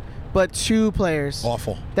 one, twice. but 2 players.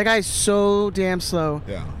 Awful. That guy's so damn slow.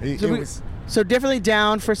 Yeah. So definitely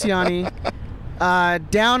down for Siani.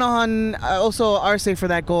 Down on also Arce for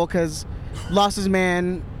that goal because lost his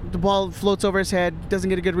man. The ball floats over his head. Doesn't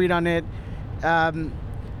get a good read on it.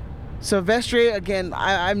 Silvestre again.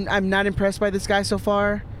 I'm not impressed by this guy so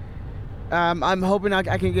far. I'm hoping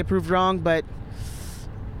I can get proved wrong, but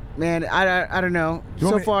man, I don't know.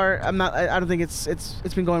 So far, I'm not. I don't think it's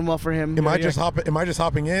been going well for him. Am I just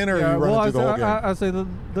hopping in, or are you running through the whole game? I say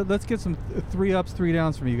let's get some 3 ups, 3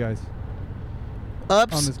 downs from you guys.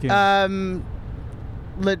 Ups. On this game.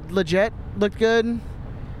 Leggett looked good.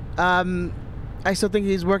 I still think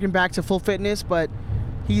he's working back to full fitness, but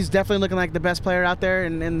he's definitely looking like the best player out there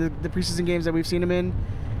in the preseason games that we've seen him in.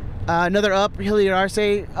 Another up, Hilliard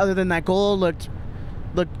Arce, other than that goal, looked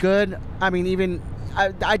good. I mean,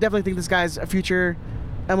 I definitely think this guy's a future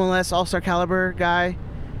MLS All-Star caliber guy.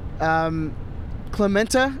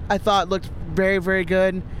 Clementa, I thought, looked very, very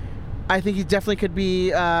good. I think he definitely could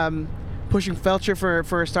be pushing Felcher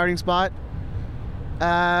for a starting spot.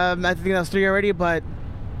 I think that was 3 already, but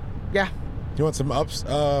yeah. You want some ups?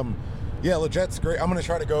 Yeah, Legett's great. I'm going to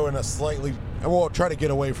try to go in a slightly... Well, try to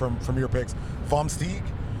get away from your picks. Vom Steeg,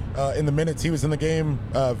 in the minutes he was in the game,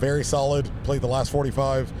 very solid. Played the last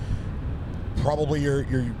 45. Probably your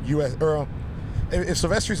U.S. Or, if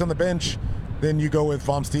Silvestre's on the bench, then you go with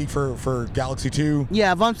Vom Steeg for Galaxy 2.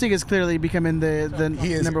 Yeah, Vom Steeg is clearly becoming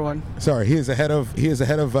the number one. Sorry, he is ahead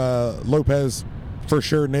of Lopez for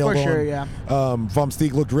sure. Nailed on. For sure, yeah. Vom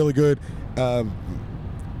Steeg looked really good.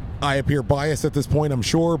 I appear biased at this point, I'm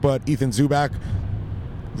sure, but Ethan Zubak,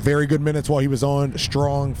 very good minutes while he was on.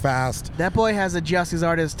 Strong, fast. That boy has a Giusti's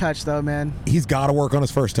artist touch, though, man. He's got to work on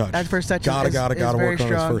his first touch. That first touch gotta work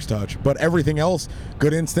on his first touch. But everything else,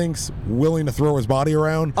 good instincts, willing to throw his body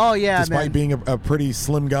around. Oh yeah, despite being a pretty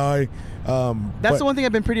slim guy. That's the one thing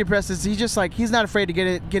I've been pretty impressed is he's not afraid to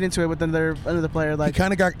get into it with another player. Like he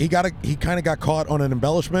kind of got caught on an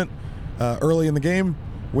embellishment early in the game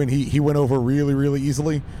when he went over really, really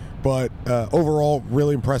easily. But overall,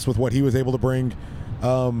 really impressed with what he was able to bring.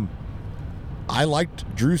 I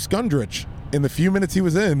liked Drew Skundrich in the few minutes he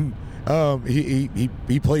was in.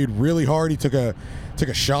 He played really hard. He took a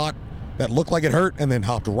shot that looked like it hurt and then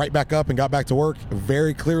hopped right back up and got back to work.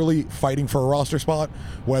 Very clearly fighting for a roster spot.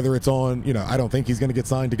 Whether it's on, I don't think he's going to get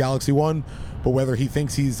signed to Galaxy 1, but whether he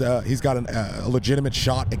thinks he's got a legitimate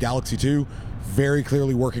shot at Galaxy 2, very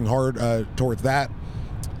clearly working hard towards that.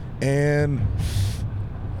 And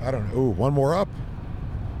I don't know. Ooh, one more up.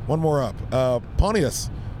 Pontius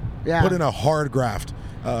put in a hard graft.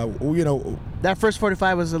 That first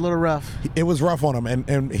 45 was a little rough. It was rough on him,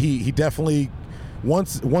 and he definitely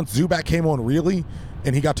once Zubak came on really,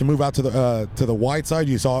 and he got to move out to the wide side.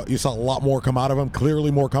 You saw a lot more come out of him. Clearly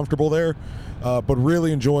more comfortable there, but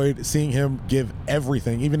really enjoyed seeing him give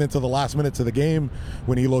everything, even into the last minutes of the game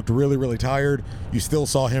when he looked really, really tired. You still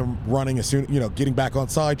saw him running as soon, getting back on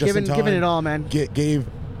side just in time. Giving it all, man. Gave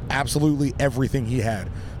absolutely everything he had.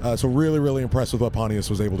 So really, really impressed with what Pontius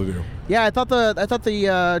was able to do. Yeah, I thought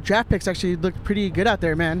the draft picks actually looked pretty good out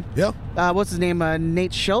there, man. Yeah. What's his name?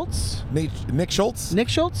 Nate Schultz. Nick Schultz. Nick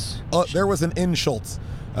Schultz. There was an N Schultz,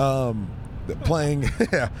 playing.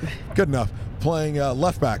 Yeah, good enough. Playing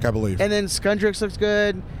left back, I believe. And then Skundrich looks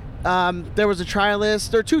good. There was a trialist.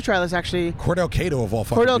 There were 2 trialists actually. Cordell Cato of all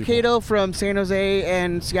fucking people. Cordell Cato from San Jose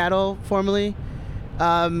and Seattle, formerly,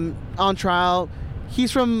 on trial. He's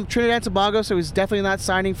from Trinidad and Tobago, so he's definitely not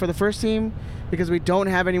signing for the first team because we don't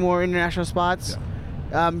have any more international spots.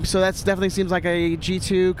 Yeah. So that definitely seems like a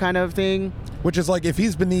G2 kind of thing. Which is like if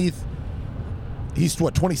he's beneath, he's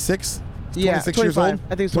what, 26? Yeah, 26 years old?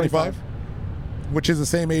 I think it's 25. Which is the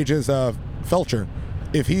same age as Felcher.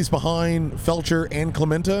 If he's behind Felcher and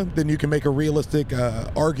Clementa, then you can make a realistic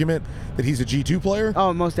argument that he's a G2 player.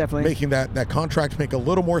 Oh, most definitely. Making that contract make a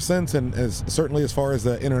little more sense, and certainly as far as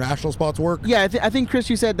the international spots work. Yeah, I think, Chris,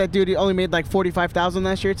 you said that dude he only made like $45,000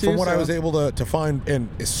 last year, too. From what I was able to find, and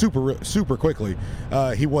super quickly,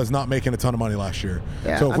 he was not making a ton of money last year.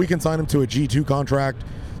 Yeah, so if we can sign him to a G2 contract...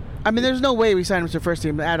 I mean, there's no way we sign him to first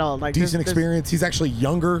team at all. Like decent experience. He's actually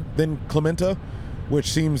younger than Clementa,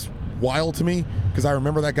 which seems wild to me because I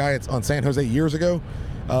remember that guy on San Jose years ago.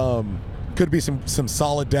 Could be some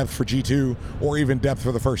solid depth for G2 or even depth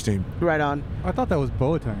for the first team. Right on. I thought that was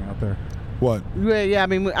Boateng out there. What? Yeah, I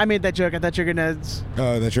mean, I made that joke. I thought you're gonna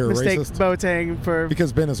That you're a mistake racist? Boateng for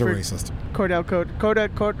Because Ben is a for racist. Coda,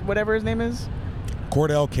 whatever his name is.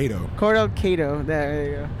 Cordell Cato. Cordell Cato. There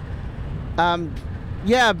you go.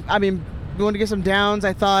 Yeah, I mean, we want to get some downs.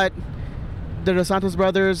 I thought the Dos Santos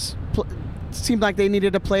brothers seemed like they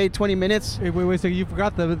needed to play 20 minutes. Hey, wait a second. You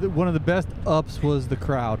forgot one of the best ups was the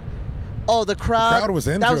crowd. Oh, the crowd. The crowd was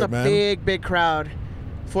into That was it, a man. big crowd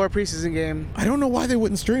for a preseason game. I don't know why they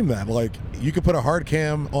wouldn't stream that. Like, you could put a hard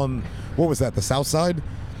cam on, what was that, the south side?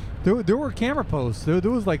 There were camera posts. There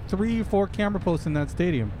was like 3-4 camera posts in that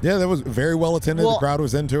stadium. Yeah, that was very well attended. Well, the crowd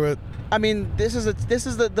was into it. I mean, this is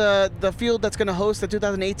the field that's going to host the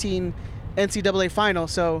 2018 NCAA final,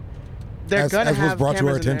 so they're going to as have was brought to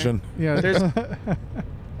our cameras in there. attention. Yeah.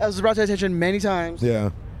 That was brought to our attention many times.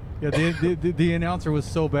 Yeah. Yeah, the announcer was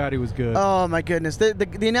so bad he was good. Oh my goodness,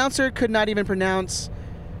 the announcer could not even pronounce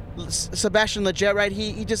Sebastian Lletget right.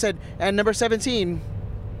 He just said, and number 17.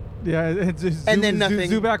 Yeah, And then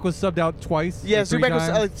nothing. Zubac was subbed out twice. Yeah, or 3 Zubac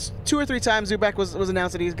times. was 2 or 3 times. Zubac was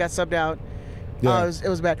announced that he got subbed out. Yeah. It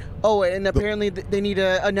was bad. Oh, and apparently they need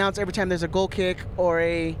to announce every time there's a goal kick or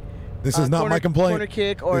a This is not my complaint. corner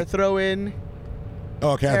kick or a throw in.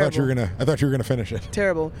 Oh, okay, Terrible. I thought you were gonna finish it.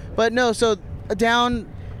 Terrible. But no, so down.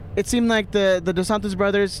 It seemed like the Dos Santos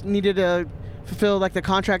brothers needed to fulfill like the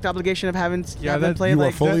contract obligation of having them play You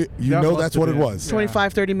like are fully. You know that's what it was.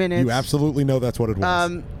 25, 30 minutes. You absolutely know that's what it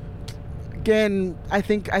was. Again, I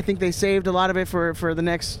think they saved a lot of it for the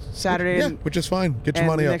next Saturday. Yeah, which is fine. Get your and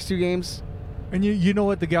money the up. next 2 games. And you know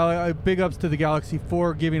what, big ups to the Galaxy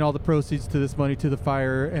for giving all the proceeds to this money to the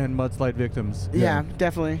fire and mudslide victims. Yeah,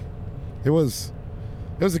 definitely. It was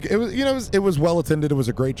well attended. It was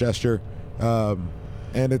a great gesture,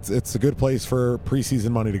 and it's a good place for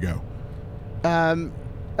preseason money to go.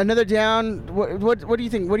 Another down. What do you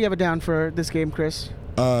think? What do you have a down for this game, Chris?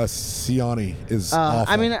 Siani is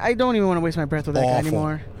awful. I mean, I don't even want to waste my breath with that guy Awful.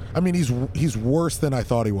 anymore. I mean, he's worse than I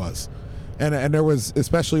thought he was, and there was,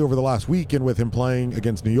 especially over the last weekend with him playing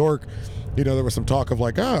against New York, there was some talk of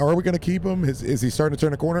like, are we going to keep him? Is he starting to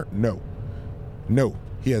turn a corner? No,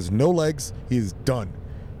 he has no legs. He's done.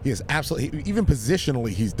 He is absolutely, even positionally,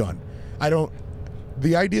 he's done.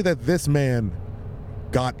 The idea that this man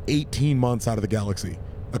got 18 months out of the Galaxy,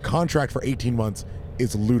 a contract for 18 months,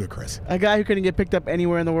 is ludicrous. A guy who couldn't get picked up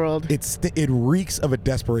anywhere in the world. It reeks of a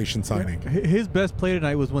desperation signing. His best play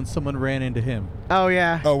tonight was when someone ran into him. Oh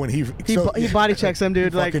yeah. Oh, when he body checks him,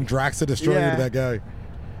 dude. He Like fucking Drax the Destroyer Yeah. to that guy.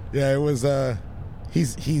 Yeah, it was.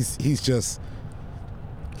 He's just.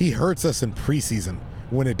 He hurts us in preseason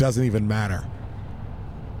when it doesn't even matter.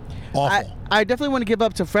 Awful. I definitely want to give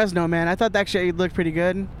up to Fresno, man. I thought that actually looked pretty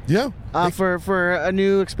good. Yeah. For a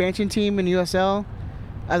new expansion team in USL,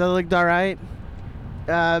 I thought it looked all right.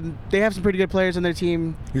 They have some pretty good players on their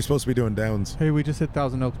team. You're supposed to be doing downs. Hey, we just hit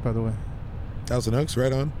Thousand Oaks, by the way. Thousand Oaks,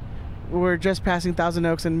 right on. We're just passing Thousand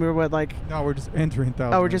Oaks, and we're what, like? No, we're just entering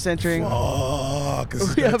Thousand. Oh, we're just entering. Fuck. This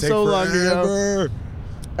is We gonna have take so long to go.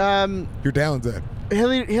 forever. You're down, Zed.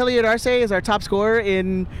 Hilliard Arce is our top scorer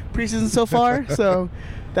in preseason so far, so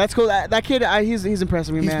that's cool. That kid, he's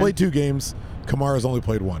impressing me, He's man. played 2 games. Kamara's only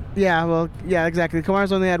played 1. Yeah, well, yeah, exactly.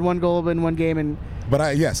 Kamara's only had 1 goal in 1 game, and But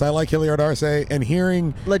I like Hilliard Arce, and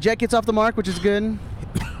hearing Lletget gets off the mark, which is good.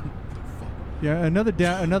 Yeah, another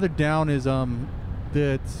down is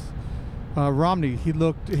that Romney. He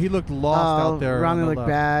looked lost out there. Romney on the looked left.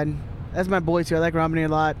 bad. That's my boy too. I like Romney a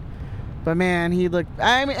lot, but man, he looked.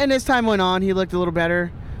 I mean, and as time went on, he looked a little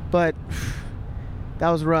better, but that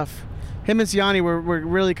was rough. Him and Siani were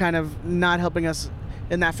really kind of not helping us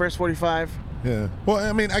in that first 45. Yeah. Well,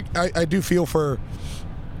 I mean, I do feel for.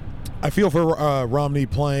 I feel for Romney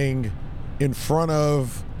playing in front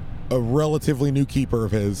of a relatively new keeper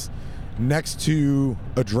of his, next to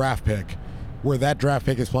a draft pick, where that draft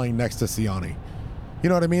pick is playing next to Siani. You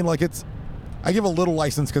know what I mean? Like I give a little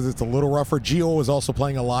license because it's a little rougher. Gio was also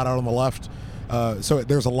playing a lot out on the left, so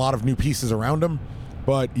there's a lot of new pieces around him.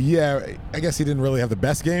 But yeah, I guess he didn't really have the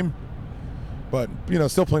best game. But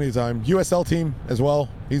still plenty of time. USL team as well.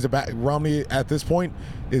 He's Romney at this point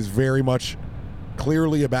is very much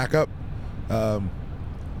clearly a backup.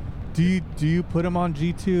 Do you put him on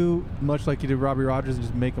G2 much like you did Robbie Rogers and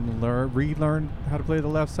just make him relearn how to play the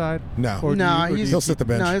left side? No. He'll sit the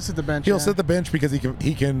bench. No, he'll sit the bench. He'll yeah. sit the bench because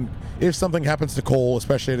he can if something happens to Cole,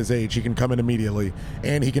 especially at his age, he can come in immediately,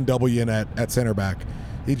 and he can double you in at center back.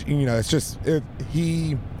 It's just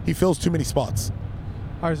he fills too many spots.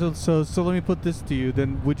 All right, so let me put this to you.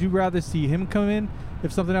 Then, would you rather see him come in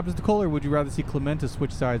if something happens to Cole, or would you rather see Clemente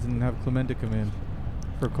switch sides and have Clemente come in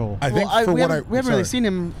for Cole? I think we haven't really seen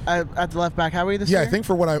him at the left back, have we? This year? I think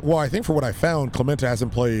for what I found, Clemente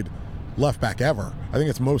hasn't played left back ever. I think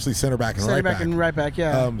it's mostly center back and right back. Center back and right back,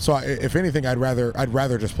 yeah. So if anything, I'd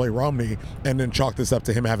rather just play Romney and then chalk this up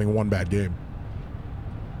to him having one bad game.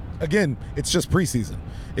 Again, it's just preseason.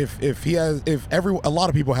 A lot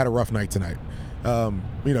of people had a rough night tonight,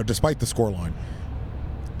 despite the scoreline.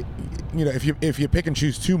 If you pick and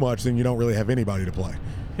choose too much, then you don't really have anybody to play.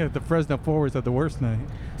 Yeah, the Fresno forwards had the worst night.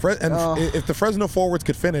 If the Fresno forwards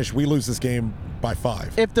could finish, we lose this game by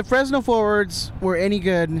 5. If the Fresno forwards were any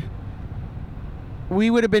good, we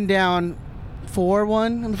would have been down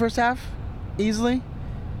 4-1 in the first half, easily.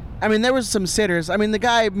 I mean, there was some sitters. I mean, the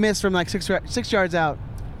guy missed from like 6 yards out,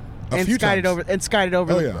 A few skied times. it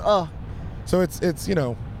over. Oh yeah. So it's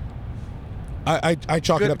I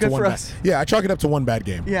chalk it up to good one. for us. I chalk it up to one bad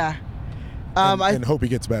game. Yeah. And hope he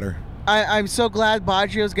gets better. I'm so glad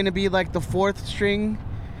Baggio's going to be like the 4th string,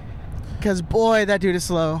 because boy, that dude is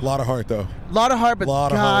slow. A lot of heart though. A lot of heart, but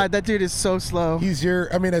Lot of God, heart. that dude is so slow. He's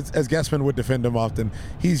your. I mean, as Guessman would defend him often,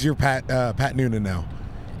 he's your Pat Noonan now.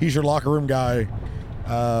 He's your locker room guy.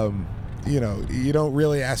 You don't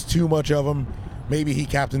really ask too much of him. Maybe he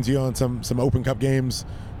captains you on some Open Cup games,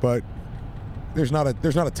 but there's not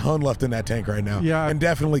a ton left in that tank right now. Yeah. And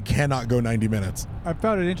definitely cannot go 90 minutes. I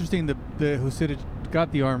found it interesting that Husidic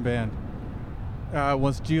got the armband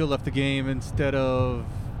once Gio left the game instead of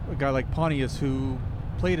a guy like Pontius who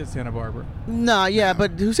played at Santa Barbara. No, yeah,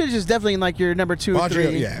 but Husidic is definitely like your number 2 or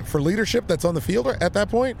 3. Yeah, for leadership that's on the field at that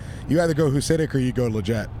point, you either go Husidic or you go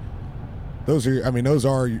Leggett. Those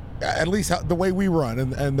are at least the way we run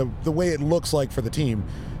and the way it looks like for the team.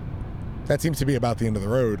 That seems to be about the end of the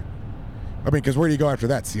road. I mean, because where do you go after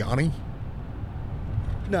that? Siani?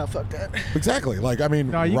 No, fuck that. Exactly. Like, I mean,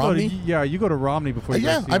 No, you Romney? you go to Romney before you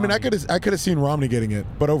Yeah, go to I mean, I Siani. could have seen Romney getting it,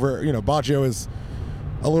 but over, Baggio is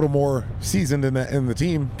a little more seasoned in the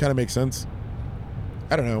team. Kind of makes sense.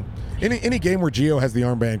 I don't know. Any game where Gio has the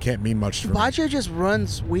armband can't mean much to me. Baggio just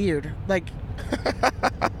runs weird. Like,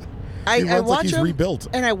 He I runs watch like he's him, rebuilt.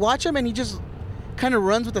 and I watch him, and he just kind of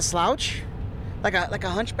runs with a slouch, like a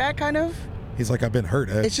hunchback kind of. He's like, I've been hurt.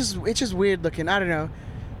 It's just weird looking. I don't know,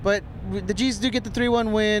 but the G's do get the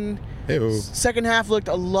 3-1 win. Ew. Second half looked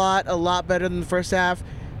a lot better than the first half.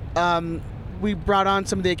 We brought on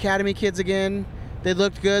some of the academy kids again. They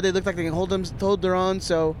looked good. They looked like they can hold their own.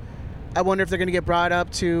 So I wonder if they're going to get brought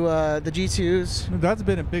up to the G2s. That's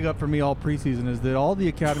been a big up for me all preseason, is that all the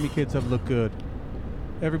academy kids have looked good.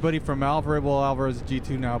 Everybody from Alvarez is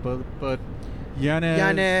G2 now, but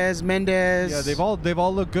Yanez, Mendez. Yeah, they've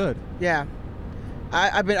all looked good. Yeah,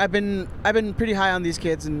 I've been pretty high on these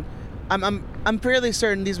kids, and I'm fairly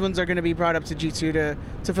certain these ones are going to be brought up to G2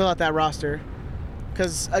 to fill out that roster.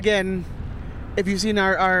 Because again, if you've seen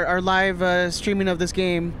our live streaming of this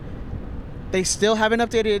game, they still haven't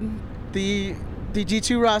updated the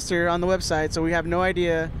G2 roster on the website, so we have no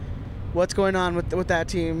idea what's going on with that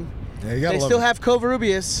team. Yeah, you gotta They love still it. have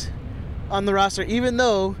Covarrubias on the roster, even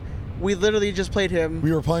though we literally just played him.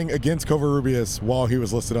 We were playing against Covarrubias while he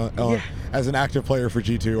was listed on as an active player for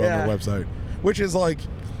G2 on Yeah. their website, which is like,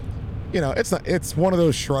 it's one of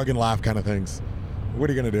those shrug and laugh kind of things. What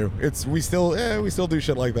are you gonna do? We still do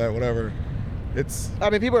shit like that. Whatever. I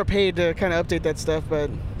mean, people are paid to kind of update that stuff, but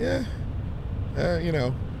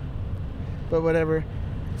but whatever.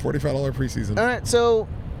 $45 preseason. All right, so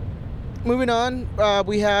moving on,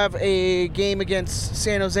 we have a game against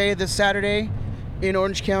San Jose this Saturday in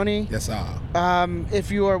Orange County. Yes, sir.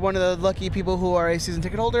 If you are one of the lucky people who are a season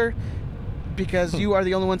ticket holder, because you are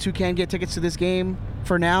the only ones who can get tickets to this game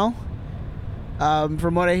for now.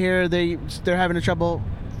 From what I hear, they're having trouble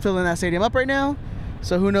filling that stadium up right now.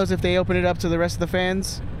 So who knows if they open it up to the rest of the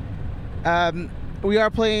fans. We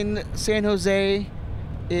are playing San Jose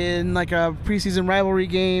in like a preseason rivalry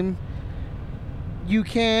game. You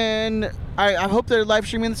can... I hope they're live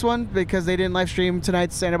streaming this one because they didn't live stream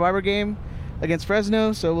tonight's Santa Barbara game against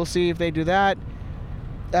Fresno, so we'll see if they do that.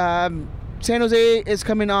 San Jose is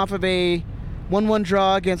coming off of a 1-1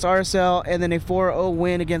 draw against RSL and then a 4-0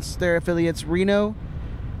 win against their affiliates Reno.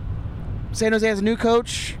 San Jose has a new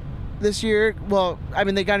coach this year. Well, I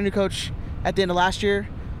mean, they got a new coach at the end of last year,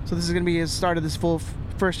 so this is going to be his start of this full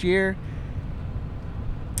first year.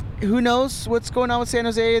 Who knows what's going on with San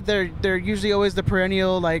Jose? They're usually always the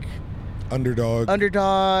perennial like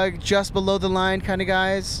underdog, just below the line kind of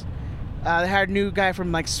guys. They hired a new guy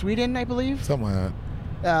from like Sweden, I believe. Something like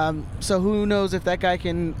that. So who knows if that guy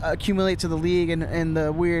can accumulate to the league and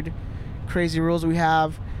the weird, crazy rules we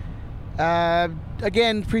have.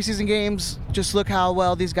 Again, preseason games, just look how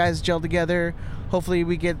well these guys gel together. Hopefully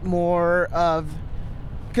we get more of...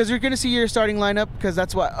 Because you're going to see your starting lineup, because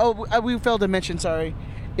that's what... Oh, we failed to mention, sorry.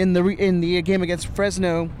 In the game against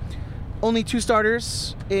Fresno, only 2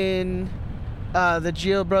 starters in the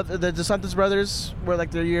DeSantis brothers were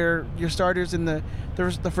like your starters in the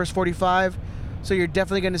first 45. So you're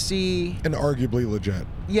definitely going to see. And arguably legit.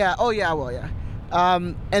 Yeah. Oh yeah. Well, yeah.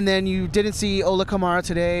 And then you didn't see Ola Kamara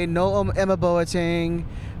today. No Emma Boateng.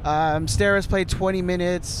 Steris played 20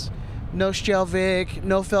 minutes. No Shelvik.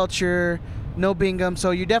 No Felcher. No Bingham.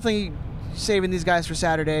 So you're definitely saving these guys for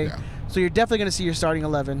Saturday. Yeah. So you're definitely going to see your starting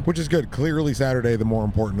 11. Which is good. Clearly Saturday, the more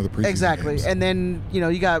important of the preseason Exactly. games. And then,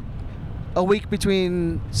 you got a week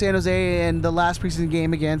between San Jose and the last preseason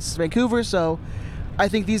game against Vancouver. So I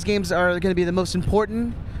think these games are going to be the most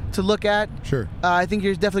important to look at. Sure. I think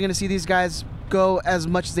you're definitely going to see these guys go as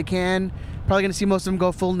much as they can. Probably going to see most of them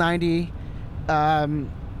go full 90.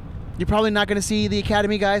 You're probably not going to see the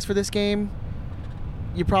academy guys for this game.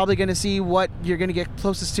 You're probably going to see what you're going to get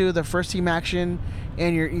closest to, the first team action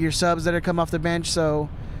and your subs that are come off the bench. So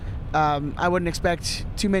I wouldn't expect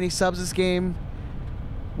too many subs this game.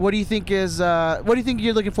 What do you think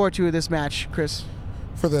you're looking forward to in this match, Chris?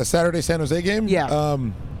 For the Saturday San Jose game? Yeah.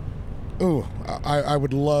 I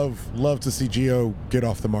would love to see Gio get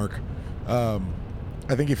off the mark.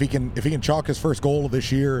 I think if he can chalk his first goal of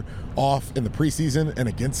this year off in the preseason and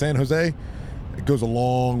against San Jose, it goes a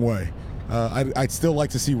long way. I'd still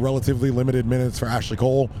like to see relatively limited minutes for Ashley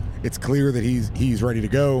Cole. It's clear that he's ready to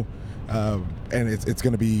go, and it's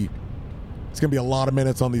going to be a lot of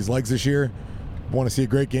minutes on these legs this year. Want to see a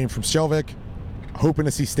great game from Shelvik. Hoping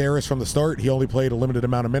to see Steris from the start. He only played a limited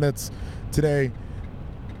amount of minutes today.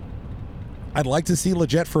 I'd like to see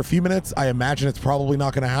Leggett for a few minutes. I imagine it's probably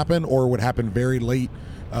not going to happen, or would happen very late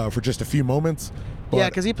for just a few moments. But yeah,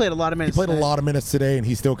 because he played a lot of minutes. He played a lot of minutes today, and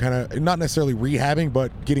he's still kind of not necessarily rehabbing,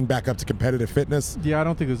 but getting back up to competitive fitness. Yeah, I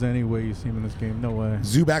don't think there's any way you see him in this game. No way.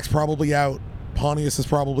 Zubak's probably out. Pontius is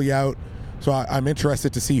probably out. So I'm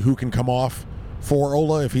interested to see who can come off for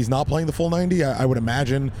Ola if he's not playing the full 90. I would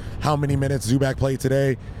imagine how many minutes Zubak played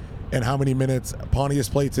today and how many minutes Pontius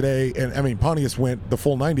played today. And I mean, Pontius went the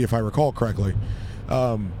full 90 if I recall correctly.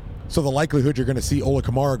 So the likelihood you're going to see Ola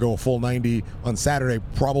Kamara go a full 90 on Saturday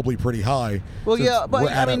probably pretty high. Well, yeah, but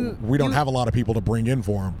we don't have a lot of people to bring in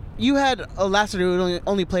for him. You had a Lassiter who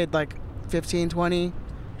only played like 15, 20.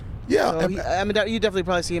 Yeah, so you definitely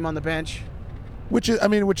probably see him on the bench. Which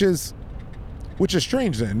is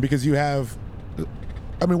strange then, because you have.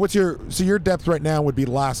 I mean, your depth right now would be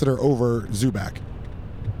Lassiter over Zubak.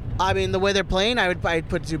 I mean, the way they're playing, I'd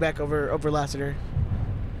put Zubak over Lassiter.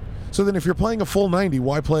 So then, if you're playing a full 90,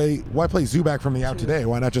 why play Zubak from the out today?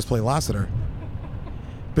 Why not just play Lassiter?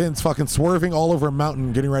 Ben's fucking swerving all over a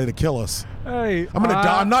mountain, getting ready to kill us. Hey, I'm gonna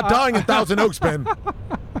die. I'm not dying in Thousand Oaks, Ben.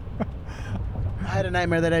 I had a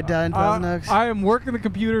nightmare that I'd die in Thousand Oaks. I am working the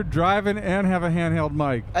computer, driving, and have a handheld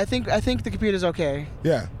mic. I think the computer's okay.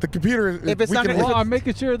 Yeah, the computer. If it's not well, I'm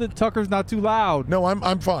making sure that Tucker's not too loud. No,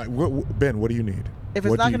 I'm fine. Ben, what do you need? If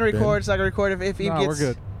it's not going to record, it's not going to record. If he gets. We're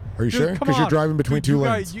good. Are you sure? Because you're driving between two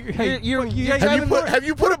lanes. Have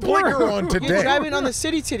you put a blinker on today? You're driving on the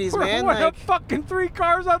city titties, man. We're like, fucking 3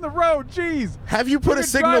 cars on the road. Jeez. Have you put a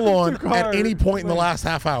signal on at any point in the last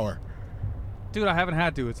half hour? Dude, I haven't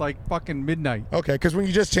had to. It's like fucking midnight. Okay, because when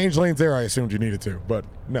you just changed lanes there, I assumed you needed to, but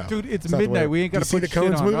no. Dude, it's midnight. We ain't got to put the shit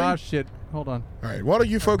cones on. moving? Oh, shit. Hold on. All right, why don't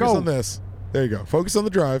you focus on this? There you go. Focus on the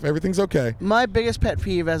drive. Everything's okay. My biggest pet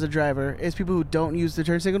peeve as a driver is people who don't use the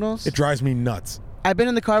turn signals. It drives me nuts. I've been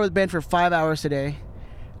in the car with Ben for 5 hours today.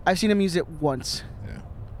 I've seen him use it once. Yeah,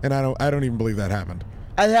 and I don't even believe that happened.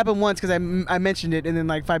 It happened once because I mentioned it, and then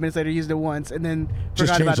like 5 minutes later used it once, and then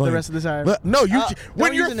Just forgot about it lane. the rest of the time. But no,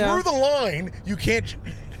 when you're through the line, you can't.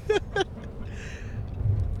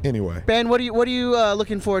 Anyway, Ben, what are you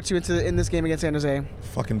looking forward to in this game against San Jose?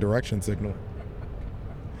 Fucking direction signal.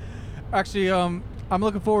 Actually, I'm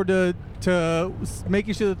looking forward to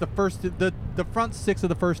making sure that the front 6 of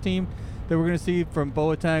the first team that we're going to see from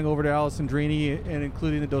Boateng over to Alessandrini and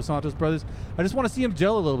including the Dos Santos brothers. I just want to see him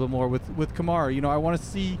gel a little bit more with Kamara. You know, I want to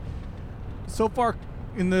see so far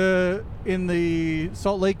in the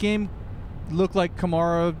Salt Lake game looked like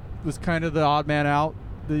Kamara was kind of the odd man out.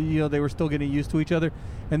 They were still getting used to each other,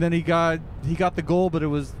 and then he got the goal, but it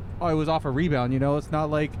was off a rebound. You know, it's not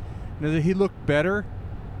like he looked better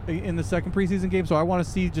in the second preseason game. So I want to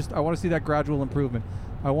see that gradual improvement.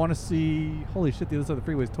 I want to see. Holy shit! The other side of the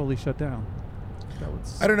freeway is totally shut down.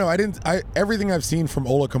 I don't know. Everything I've seen from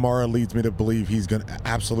Ola Kamara leads me to believe he's going to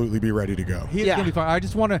absolutely be ready to go. He's going to be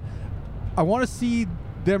fine. I want to see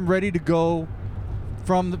them ready to go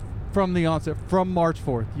from the onset, from March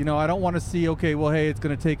 4th. You know, I don't want to see, okay, well, hey, it's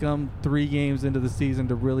going to take them 3 games into the season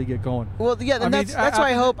to really get going. Well, yeah, and that's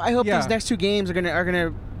why I hope these next 2 games are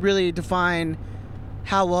gonna really define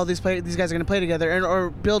how well these guys are going to play together or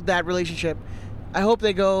build that relationship. I hope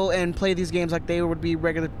they go and play these games like they would be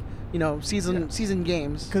regular, season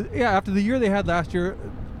games. Because after the year they had last year,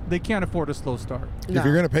 they can't afford a slow start. No. If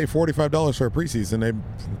you're going to pay $45 for a preseason, they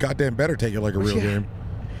goddamn better take it like a real game.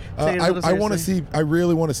 I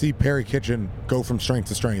really want to see Perry Kitchen go from strength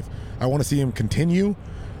to strength. I want to see him continue.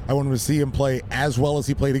 I want to see him play as well as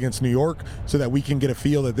he played against New York so that we can get a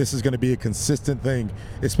feel that this is going to be a consistent thing,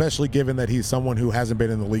 especially given that he's someone who hasn't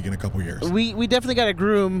been in the league in a couple years. We definitely got to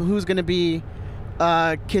groom who's going to be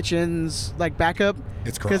Kitchen's backup.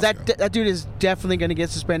 It's because that dude is definitely going to get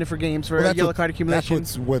suspended for games for yellow card accumulation.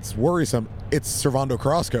 That's what's worrisome. It's Servando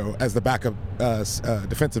Carrasco as the backup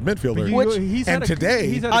defensive midfielder. He's had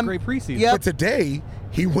a great preseason. Yep. But today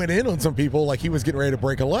he went in on some people like he was getting ready to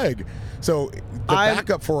break a leg. So the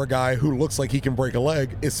backup for a guy who looks like he can break a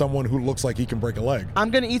leg is someone who looks like he can break a leg. I'm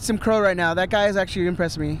going to eat some crow right now. That guy has actually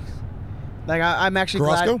impressed me. I'm actually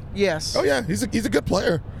Carrasco? glad. Yes. Oh yeah, he's a good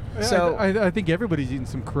player. So I think everybody's eating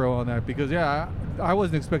some crow on that because I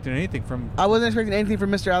wasn't expecting anything from. I wasn't expecting anything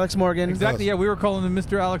from Mr. Alex Morgan. Exactly. Yeah, we were calling him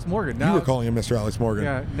Mr. Alex Morgan. Now, you were calling him Mr. Alex Morgan.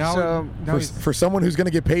 Yeah. Now for someone who's going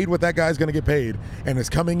to get paid what that guy's going to get paid and is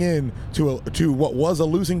coming in to what was a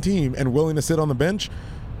losing team and willing to sit on the bench,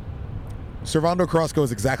 Servando Carrasco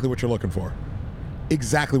is exactly what you're looking for.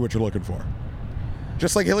 Exactly what you're looking for.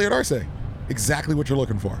 Just like Hilliard Arce. Exactly what you're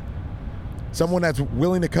looking for. Someone that's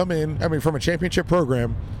willing to come in, from a championship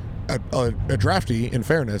program, a draftee, in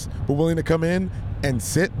fairness, but willing to come in and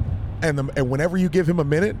sit, and whenever you give him a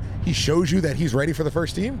minute, he shows you that he's ready for the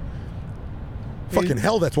first team. Fucking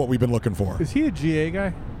hell, that's what we've been looking for. Is he a GA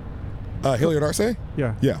guy? Hilliard Arce?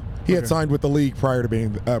 Yeah. Yeah. He had signed with the league prior to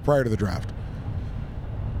the draft.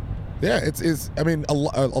 Yeah, it's a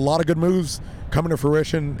lot of good moves coming to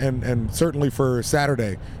fruition, and certainly for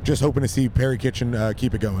Saturday, just hoping to see Perry Kitchen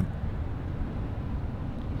keep it going.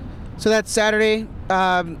 So that's Saturday.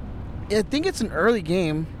 I think it's an early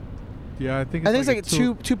game. Yeah, I think it's like at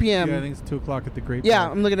 2 p.m. Yeah, I think it's 2 o'clock at the Great. Yeah,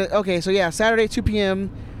 Park. I'm looking at. Okay, so Saturday 2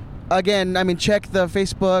 p.m. Again, check the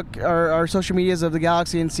Facebook or social medias of the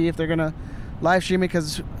Galaxy and see if they're gonna live stream it.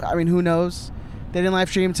 Because who knows? They didn't live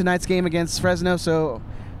stream tonight's game against Fresno, so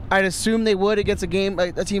I'd assume they would against a team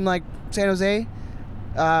like San Jose.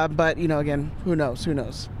 But again, who knows? Who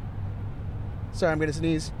knows? Sorry, I'm gonna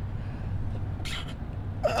sneeze.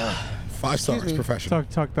 5 stars, professional.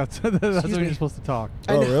 Talk. That's when you're supposed to talk.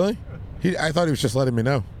 Oh, really? I thought he was just letting me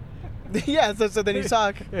know. Yeah, so then you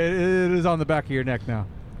talk. It is on the back of your neck now.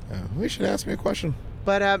 We should ask me a question.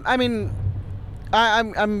 But I'm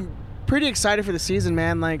pretty excited for the season,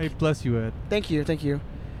 man. Hey, bless you, Ed. Thank you.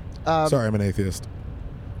 Sorry, I'm an atheist.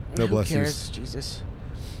 No bless Who cares? yous. Jesus.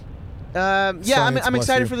 Science, I'm bless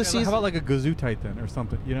excited you. for the season. How about like a Gesundheit then, or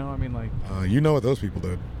something? You know what those people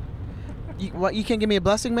did. You can't give me a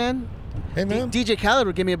blessing, man? Hey, man. DJ Khaled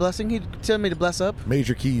would give me a blessing. He'd tell me to bless up.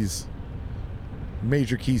 Major keys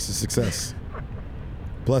to success.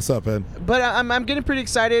 Bless up, Ed. But I'm getting pretty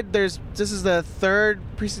excited. This is the third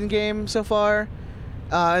preseason game so far,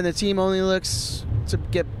 and the team only looks to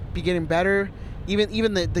be getting better.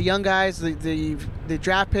 Even the young guys, the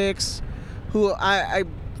draft picks, who I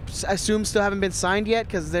assume still haven't been signed yet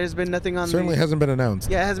because there's been nothing on. Certainly hasn't been announced.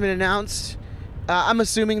 Yeah, it hasn't been announced. I'm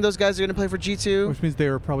assuming those guys are going to play for G2. Which means they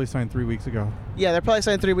were probably signed 3 weeks ago. Yeah, they're probably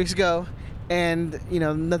signed 3 weeks ago, and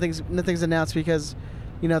nothing's announced because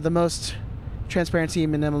the most transparent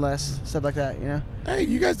team in MLS, stuff like that. Hey,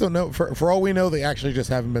 you guys don't know. For all we know, they actually just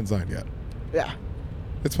haven't been signed yet. Yeah,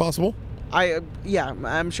 it's possible.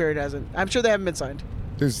 I'm sure it hasn't. I'm sure they haven't been signed.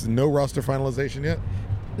 There's no roster finalization yet.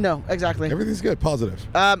 No, exactly. Everything's good. Positive.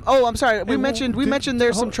 I'm sorry. We mentioned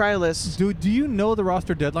there's some trial lists. Do you know the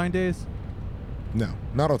roster deadline days? No,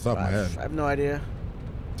 not off the top of my head. I have no idea.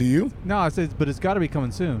 Do you? No, but it's got to be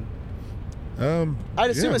coming soon. I'd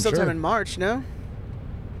assume it's sometime in March. No.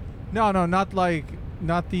 No, not like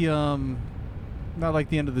the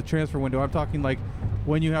end of the transfer window. I'm talking like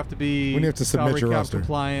when you have to submit your roster,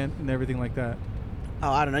 compliant and everything like that.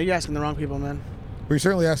 Oh, I don't know. You're asking the wrong people, man. We're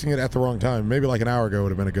certainly asking it at the wrong time. Maybe like an hour ago would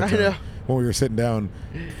have been a good time. I know. When we were sitting down,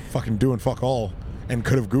 fucking doing fuck all, and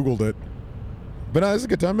could have Googled it. But no, this is a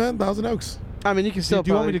good time, man. Thousand Oaks. You can still.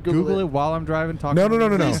 Do you want me to Google it while I'm driving? No.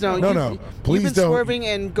 Please don't. No. Please you've been don't. swerving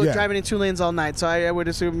and driving in 2 lanes all night, so I would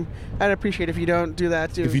assume I'd appreciate if you don't do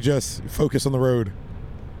that too. If you just focus on the road,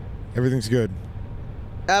 everything's good.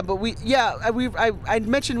 But I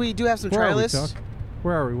mentioned we do have some trial lists.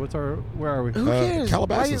 Where are we? Where are we? Who cares?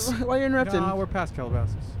 Calabasas. Why are you interrupting? No, we're past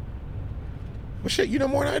Calabasas. Well, shit, you know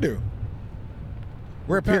more than I do.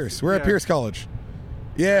 We're at Pierce. We're at Pierce College.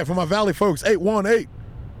 Yeah, for my Valley folks, 818.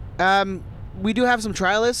 we do have some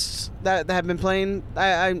trialists that have been playing.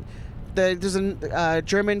 There's a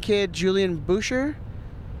German kid, Julian Boucher,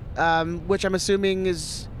 which I'm assuming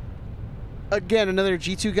is, again, another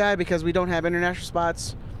G2 guy because we don't have international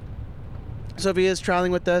spots. So if he is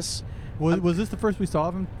trialing with us. Was this the first we saw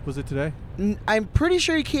of him? Was it today? I'm pretty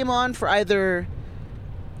sure he came on for either...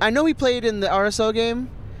 I know he played in the RSL game.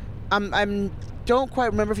 I don't quite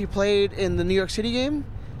remember if he played in the New York City game.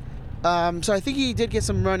 So I think he did get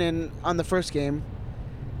some run in on the first game.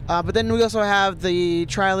 But then we also have the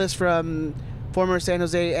trialist from former San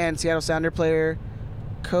Jose and Seattle Sounder player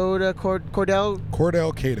Cordell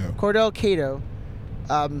Cato.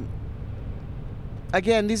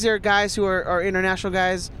 Again, these are guys who are international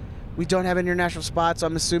guys. We don't have international spots, so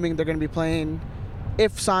I'm assuming they're going to be playing,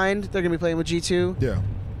 if signed, they're going to be playing with G2. Yeah.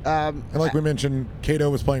 And like we mentioned, Cato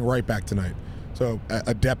was playing right back tonight. So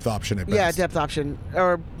a depth option at best. Yeah, a depth option.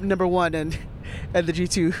 Or number one and the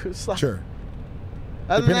G2 slot. Sure.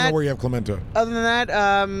 Depending on where you have Clemente. Other than that,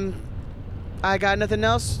 I got nothing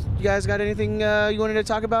else. You guys got anything you wanted to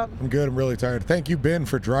talk about? I'm good. I'm really tired. Thank you, Ben,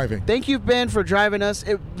 for driving. Thank you, Ben, for driving us.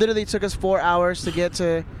 It literally took us 4 hours to get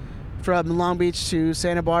from Long Beach to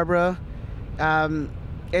Santa Barbara.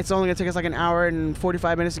 It's only going to take us like an hour and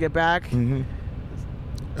 45 minutes to get back. Mm-hmm.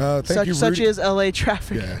 Such is LA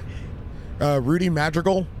traffic. Yeah. Rudy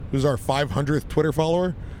Madrigal, who's our 500th Twitter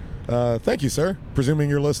follower. Thank you, sir. Presuming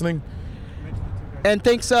you're listening. And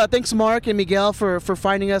thanks Mark and Miguel for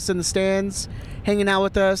finding us in the stands, hanging out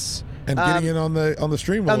with us, and getting in on the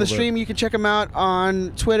stream. On the stream, you can check them out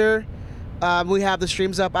on Twitter. We have the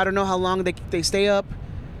streams up. I don't know how long they stay up.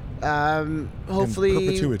 Hopefully, in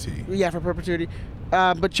perpetuity. Yeah, for perpetuity.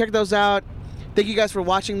 But check those out. Thank you guys for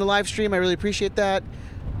watching the live stream. I really appreciate that.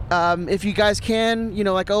 If you guys can,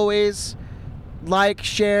 like always, like,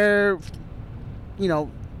 share, retweet,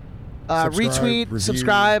 review.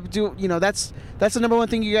 Subscribe. That's the number one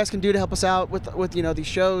thing you guys can do to help us out with these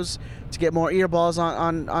shows, to get more earballs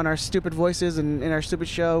on our stupid voices and in our stupid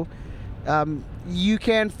show. You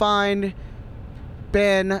can find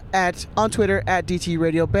Ben on Twitter at DT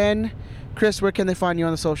Radio Ben. Chris, where can they find you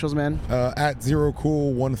on the socials, man? At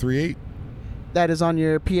ZeroCool138. That is on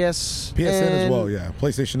your PSN as well, yeah.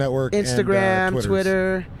 PlayStation Network, Instagram, and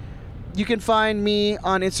Twitter. You can find me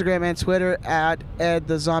on Instagram and Twitter at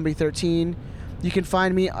EdTheZombie13. You can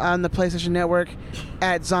find me on the PlayStation Network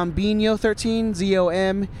at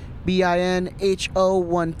Zombinho13,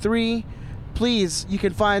 ZOMBINHO13. Please, you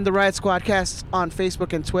can find the Riot Squadcast on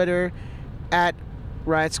Facebook and Twitter at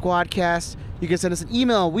Riot Squadcast. You can send us an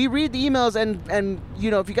email. We read the emails, and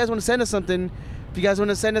if you guys want to send us something,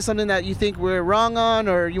 that you think we're wrong on,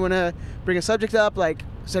 or you want to bring a subject up,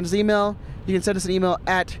 send us an email. You can send us an email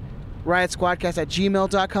at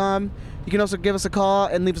riotsquadcast@gmail.com. You can also give us a call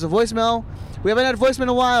and leave us a voicemail. We haven't had a voicemail in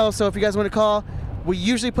a while, so if you guys want to call, we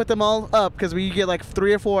usually put them all up because we get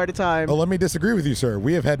 3 or 4 at a time. Oh, let me disagree with you, sir.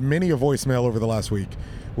 We have had many a voicemail over the last week.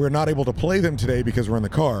 We're not able to play them today because we're in the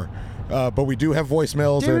car. But we do have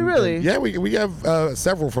voicemails. Did we really? Yeah, we have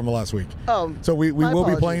several from the last week. Oh, so we will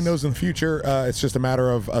apologies. be playing those in the future. It's just a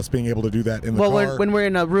matter of us being able to do that in the car. Well, when we're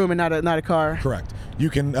in a room and not a car. Correct. You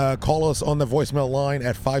can call us on the voicemail line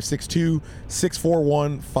at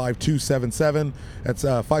 562-641-5277. That's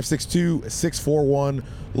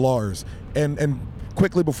 562-641-LARS. And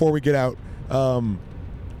quickly before we get out,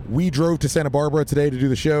 we drove to Santa Barbara today to do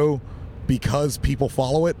the show because people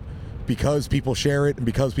follow it, because people share it, and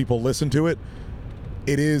because people listen to it.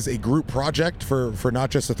 It is a group project for not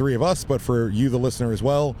just the 3 of us, but for you, the listener, as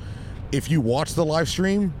well. If you watch the live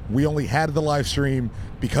stream, we only had the live stream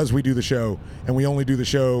because we do the show, and we only do the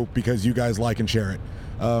show because you guys like and share it.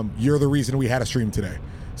 You're the reason we had a stream today.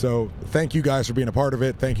 So thank you guys for being a part of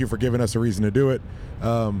it. Thank you for giving us a reason to do it.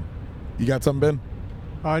 You got something, Ben?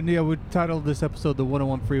 Yeah, we titled this episode The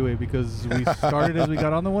 101 Freeway because we started as we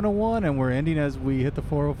got on the 101 and we're ending as we hit the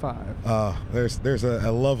 405. There's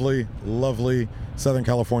a lovely, lovely Southern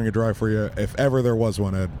California drive for you, if ever there was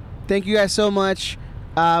one, Ed. Thank you guys so much.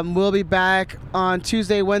 We'll be back on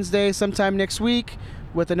Tuesday, Wednesday, sometime next week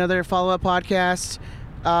with another follow-up podcast.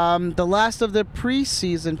 The last of the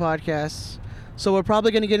preseason podcasts. So we're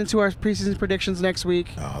probably going to get into our preseason predictions next week.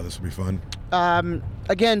 Oh, this will be fun.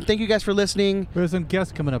 Again, thank you guys for listening. There's some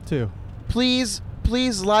guests coming up too. Please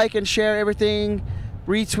like and share everything.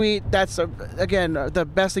 Retweet. That's again the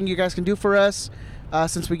best thing you guys can do for us,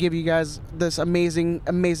 since we give you guys this amazing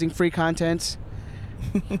free content.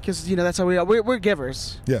 Because that's how we are. We're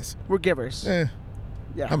givers. Yes. We're givers. Yeah,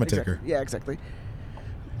 I'm a exactly. taker. Yeah, exactly.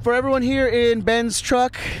 For everyone here in Ben's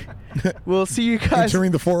truck, we'll see you guys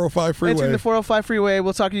entering the 405 freeway. Entering the 405 freeway.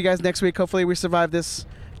 We'll talk to you guys next week. Hopefully, we survive this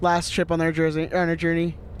last trip on our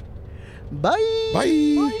journey. Bye.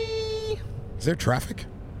 Bye. Bye. Is there traffic?